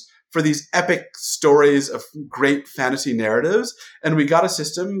Dragons for these epic stories of great fantasy narratives, and we got a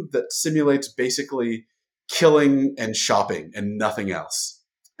system that simulates basically killing and shopping and nothing else.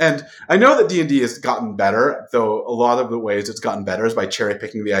 And I know that D&D has gotten better, though a lot of the ways it's gotten better is by cherry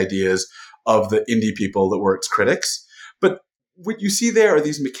picking the ideas of the indie people that were its critics. But what you see there are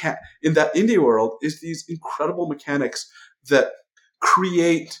these in that indie world is these incredible mechanics that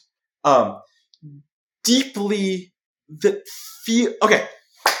create deeply that feel. Okay,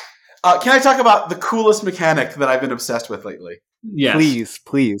 can I talk about the coolest mechanic that I've been obsessed with lately? Yes.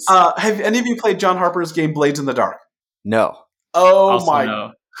 Please. Have any of you played John Harper's game Blades in the Dark? No. Oh Also my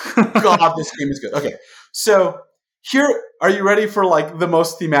no. God, this game is good. Okay, so here, are you ready for like the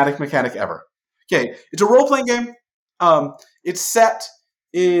most thematic mechanic ever? Okay, it's a role-playing game. It's set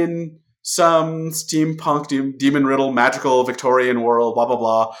in some steampunk, demon riddle, magical Victorian world, blah,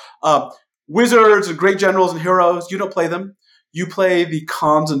 blah, blah. Wizards and great generals and heroes, you don't play them. You play the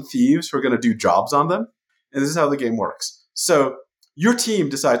cons and thieves who are going to do jobs on them. And this is how the game works. So your team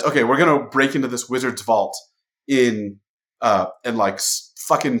decides, okay, we're going to break into this wizard's vault and like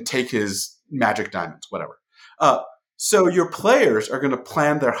fucking take his magic diamonds, whatever. So your players are going to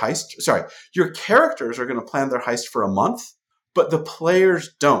plan their heist. Sorry, your characters are going to plan their heist for a month, but the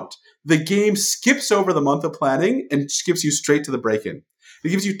players don't. The game skips over the month of planning and skips you straight to the break-in. It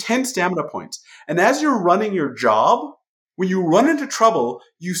gives you 10 stamina points. And as you're running your job, when you run into trouble,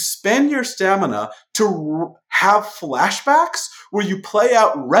 you spend your stamina to have flashbacks where you play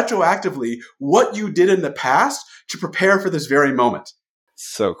out retroactively what you did in the past to prepare for this very moment.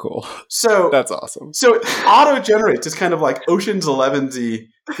 So cool. So that's awesome. So it auto-generates this kind of like Ocean's 11-y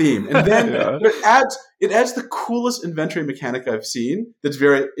theme. And then it adds the coolest inventory mechanic I've seen that's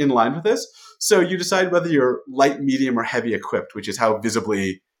very in line with this. So you decide whether you're light, medium, or heavy equipped, which is how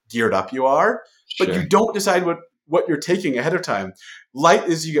visibly geared up you are. But you don't decide what you're taking ahead of time. Light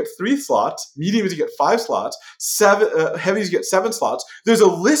is you get 3 slots. Medium is you get 5 slots. Heavy is you get 7 slots. There's a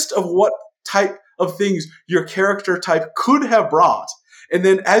list of what type of things your character type could have brought. And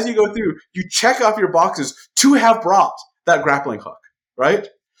then as you go through, you check off your boxes to have brought that grappling hook, right?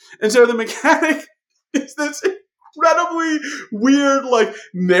 And so the mechanic is this incredibly weird, like,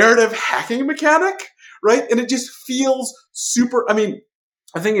 narrative hacking mechanic, right? And it just feels super... I mean,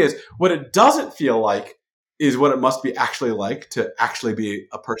 the thing is, what it doesn't feel like is what it must be actually like to actually be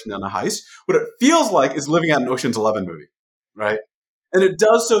a person on a heist. What it feels like is living out an Ocean's 11 movie, right? And it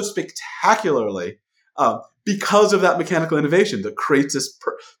does so spectacularly because of that mechanical innovation that creates this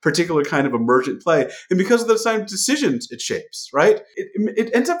particular kind of emergent play, and because of the kind of decisions it shapes, right?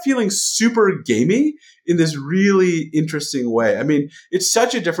 It ends up feeling super gamey in this really interesting way. I mean, it's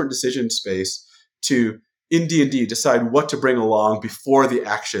such a different decision space to, in D&D, decide what to bring along before the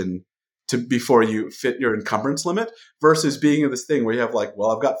action, before you fit your encumbrance limit, versus being in this thing where you have like, well,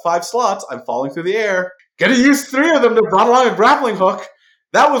 I've got 5 slots, I'm falling through the air, gonna use 3 of them to brought along a grappling hook.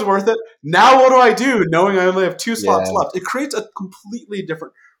 That was worth it. Now what do I do, knowing I only have 2 slots left? It creates a completely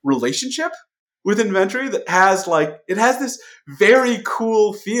different relationship with inventory that has this very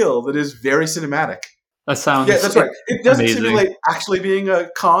cool feel that is very cinematic. That sounds that's right. It doesn't amazing. simulate actually being a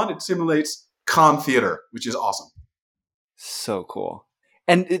con. It simulates con theater, which is awesome. So cool.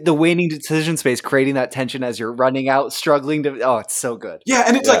 And the waning decision space, creating that tension as you're running out, struggling to... Oh, it's so good. Yeah,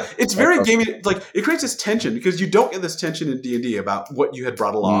 and it's very gamey. Like, it creates this tension because you don't get this tension in D&D about what you had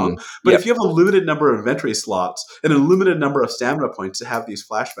brought along. But if you have a limited number of inventory slots and a limited number of stamina points to have these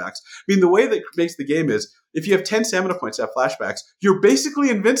flashbacks, I mean, the way that makes the game is, if you have 10 stamina points to have flashbacks, you're basically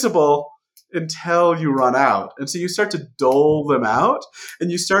invincible until you run out. And so you start to dole them out, and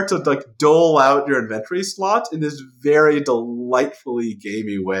you start to like dole out your inventory slots in this very delightfully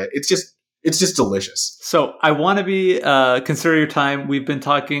gamey way. It's just delicious. So I want to be consider your time. We've been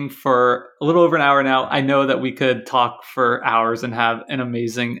talking for a little over an hour now. I know that we could talk for hours and have an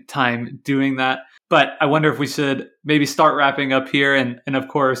amazing time doing that. But I wonder if we should maybe start wrapping up here. And of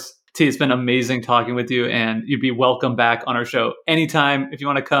course, T, it's been amazing talking with you, and you'd be welcome back on our show anytime. If you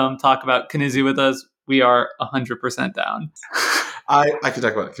want to come talk about Knizia with us, we are 100% down. I can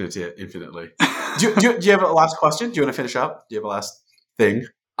talk about Knizia infinitely. Do you have a last question? Do you want to finish up? Do you have a last thing?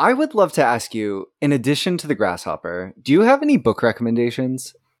 I would love to ask you, in addition to the Grasshopper, do you have any book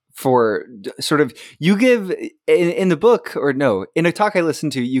recommendations for sort of, you give in the book, or no, in a talk I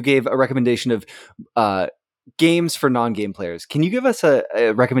listened to, you gave a recommendation of games for non-game players. Can you give us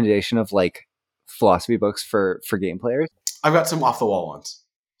a recommendation of like philosophy books for game players? I've got some off the wall ones.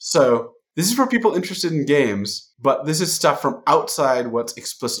 So this is for people interested in games, but this is stuff from outside what's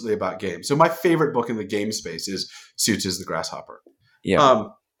explicitly about games. So my favorite book in the game space is Suits is the Grasshopper. Yeah.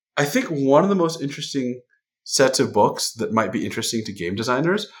 I think one of the most interesting sets of books that might be interesting to game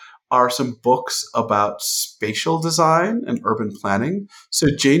designers are some books about spatial design and urban planning. So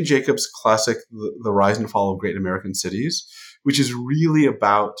Jane Jacobs' classic, The Rise and Fall of Great American Cities, which is really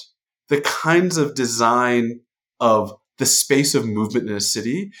about the kinds of design of the space of movement in a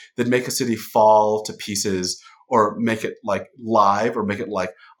city that make a city fall to pieces, or make it like live, or make it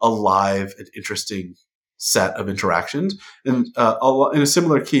like a live and interesting set of interactions. And in a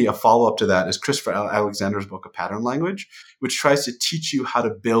similar key, a follow-up to that is Christopher Alexander's book, A Pattern Language, which tries to teach you how to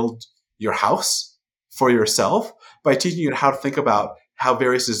build your house for yourself by teaching you how to think about how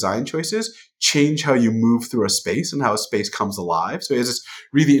various design choices change how you move through a space and how a space comes alive. So he has this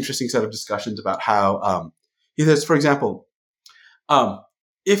really interesting set of discussions about how he says, for example,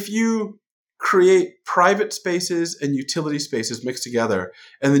 if you create private spaces and utility spaces mixed together,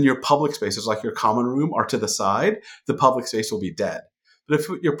 and then your public spaces, like your common room, are to the side, the public space will be dead. But if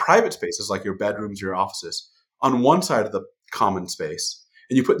your private spaces, like your bedrooms or your offices, on one side of the common space,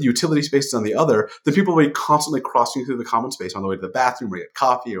 and you put the utility spaces on the other, then people will be constantly crossing through the common space on the way to the bathroom or get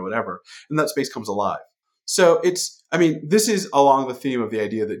coffee or whatever, and that space comes alive. So this is along the theme of the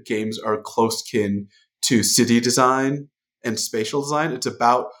idea that games are close kin to city design and spatial design. It's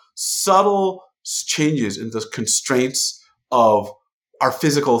about subtle changes in the constraints of our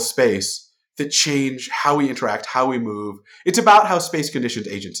physical space that change how we interact, how we move. It's about how space conditions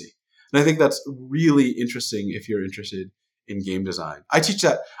agency. And I think that's really interesting if you're interested in game design. I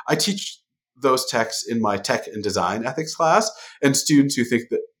teach those texts in my tech and design ethics class, and students who think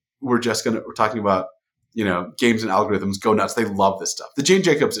that we're talking about, games and algorithms go nuts. They love this stuff. The Jane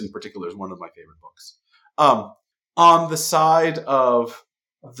Jacobs in particular is one of my favorite books. On the side of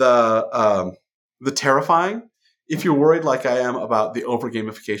the terrifying, if you're worried like I am about the over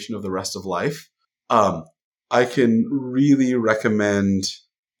gamification of the rest of life, I can really recommend.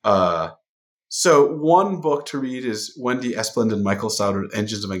 So one book to read is Wendy Esplin and Michael Sauter's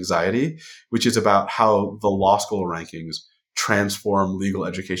Engines of Anxiety, which is about how the law school rankings transform legal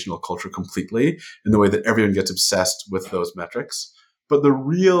educational culture completely in the way that everyone gets obsessed with those metrics. But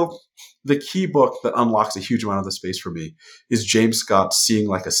the key book that unlocks a huge amount of the space for me is James Scott's Seeing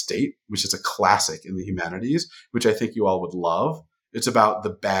Like a State, which is a classic in the humanities, which I think you all would love. It's about the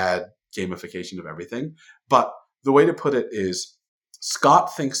bad gamification of everything. But the way to put it is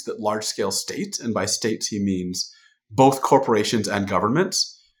Scott thinks that large-scale states, and by states he means both corporations and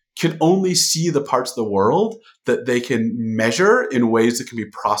governments, can only see the parts of the world that they can measure in ways that can be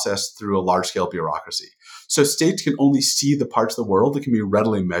processed through a large-scale bureaucracy. So states can only see the parts of the world that can be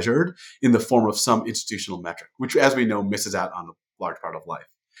readily measured in the form of some institutional metric, which, as we know, misses out on a large part of life.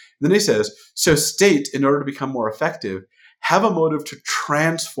 And then he says, so states, in order to become more effective, have a motive to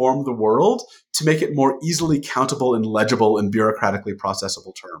transform the world to make it more easily countable and legible in bureaucratically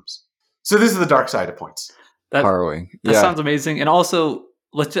processable terms. So this is the dark side of points. Harrowing. That sounds amazing. And also,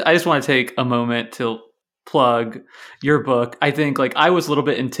 I just want to take a moment to plug your book. I think I was a little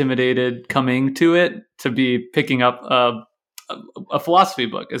bit intimidated coming to it to be picking up a philosophy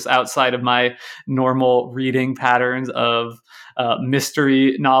book. It's outside of my normal reading patterns of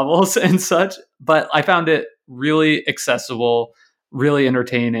mystery novels and such, but I found it really accessible, really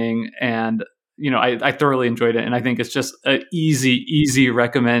entertaining, and I thoroughly enjoyed it. And I think it's just an easy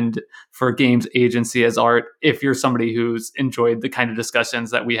recommend for games agency as art if you're somebody who's enjoyed the kind of discussions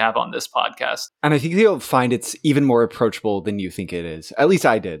that we have on this podcast. And I think you'll find it's even more approachable than you think it is. At least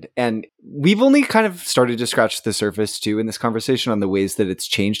I did. And we've only kind of started to scratch the surface too in this conversation on the ways that it's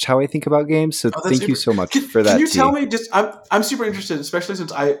changed how I think about games. So thank you so much for that. Can you tell me, I'm super interested, especially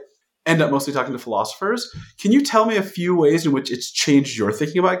since I end up mostly talking to philosophers. Can you tell me a few ways in which it's changed your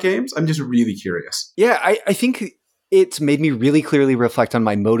thinking about games? I'm just really curious. Yeah, I think it's made me really clearly reflect on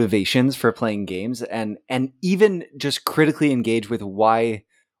my motivations for playing games and even just critically engage with why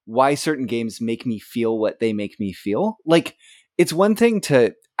certain games make me feel what they make me feel. It's one thing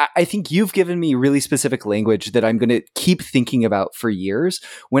I think you've given me really specific language that I'm going to keep thinking about for years.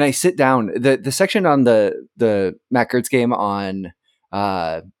 When I sit down, the section on the Matt Gertz game on,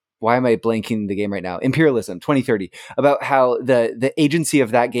 why am I blanking the game right now? Imperialism 2030, about how the agency of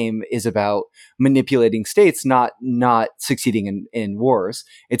that game is about manipulating states, not succeeding in wars.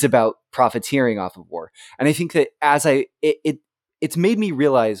 It's about profiteering off of war. And I think that it's made me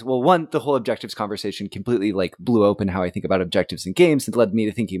realize, well, one, the whole objectives conversation completely blew open how I think about objectives in games and led me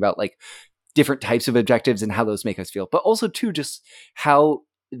to thinking about different types of objectives and how those make us feel. But also too, just how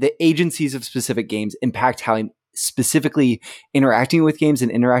the agencies of specific games impact how I'm specifically interacting with games and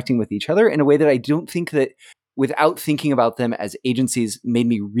interacting with each other in a way that I don't think that without thinking about them as agencies made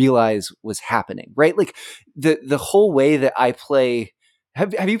me realize was happening, right? The whole way that I play.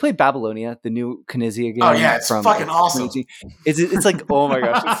 Have you played Babylonia, the new Knizia game? Oh yeah, it's fucking awesome. It's oh my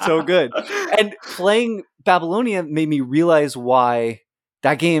gosh, it's so good. And playing Babylonia made me realize why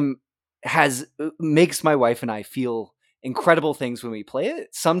that game makes my wife and I feel incredible things when we play it,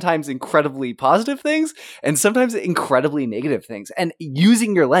 sometimes incredibly positive things and sometimes incredibly negative things. And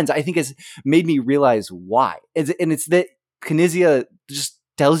using your lens, I think, has made me realize why. And it's that Knizia just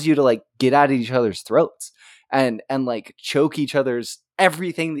tells you to like get at each other's throats and like choke each other's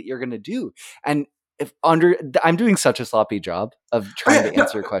everything that you're going to do. And I'm doing such a sloppy job of trying to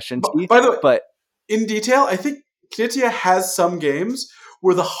answer your question. By the way, but in detail, I think Knizia has some games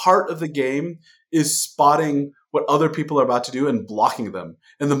where the heart of the game is spotting what other people are about to do and blocking them.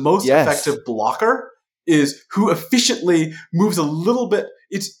 And the most effective blocker is who efficiently moves a little bit.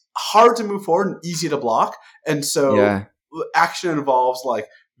 It's hard to move forward and easy to block. And so action involves like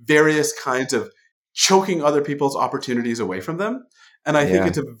various kinds of choking other people's opportunities away from them. And I think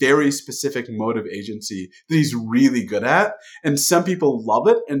it's a very specific mode of agency that he's really good at. And some people love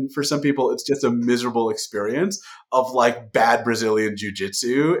it. And for some people, it's just a miserable experience of like bad Brazilian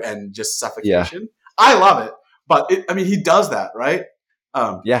jiu-jitsu and just suffocation. I love it. But he does that, right?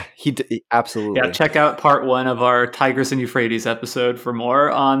 He absolutely. Yeah, check out part 1 of our Tigris and Euphrates episode for more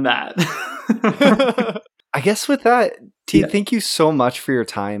on that. I guess with that, T, thank you so much for your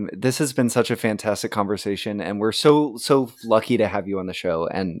time. This has been such a fantastic conversation, and we're so lucky to have you on the show.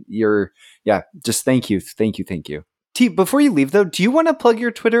 And just thank you. T, before you leave though, do you want to plug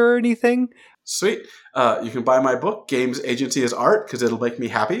your Twitter or anything? Sweet. You can buy my book, Games Agency is Art, because it'll make me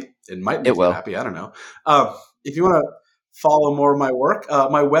happy. It might make you happy. I don't know. If you want to follow more of my work,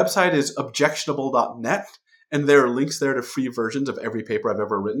 my website is objectionable.net. And there are links there to free versions of every paper I've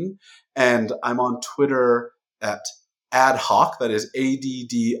ever written. And I'm on Twitter at adhoc, that is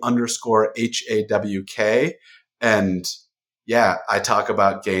ADD_HAWK. And I talk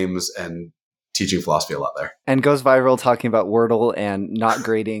about games and teaching philosophy a lot there. And goes viral talking about Wordle and not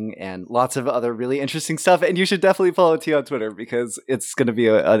grading and lots of other really interesting stuff. And you should definitely follow T on Twitter because it's going to be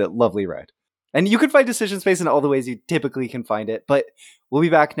a lovely ride. And you can find Decision Space in all the ways you typically can find it. But we'll be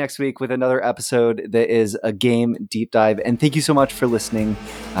back next week with another episode that is a game deep dive. And thank you so much for listening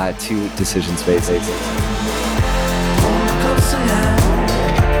to Decision Space.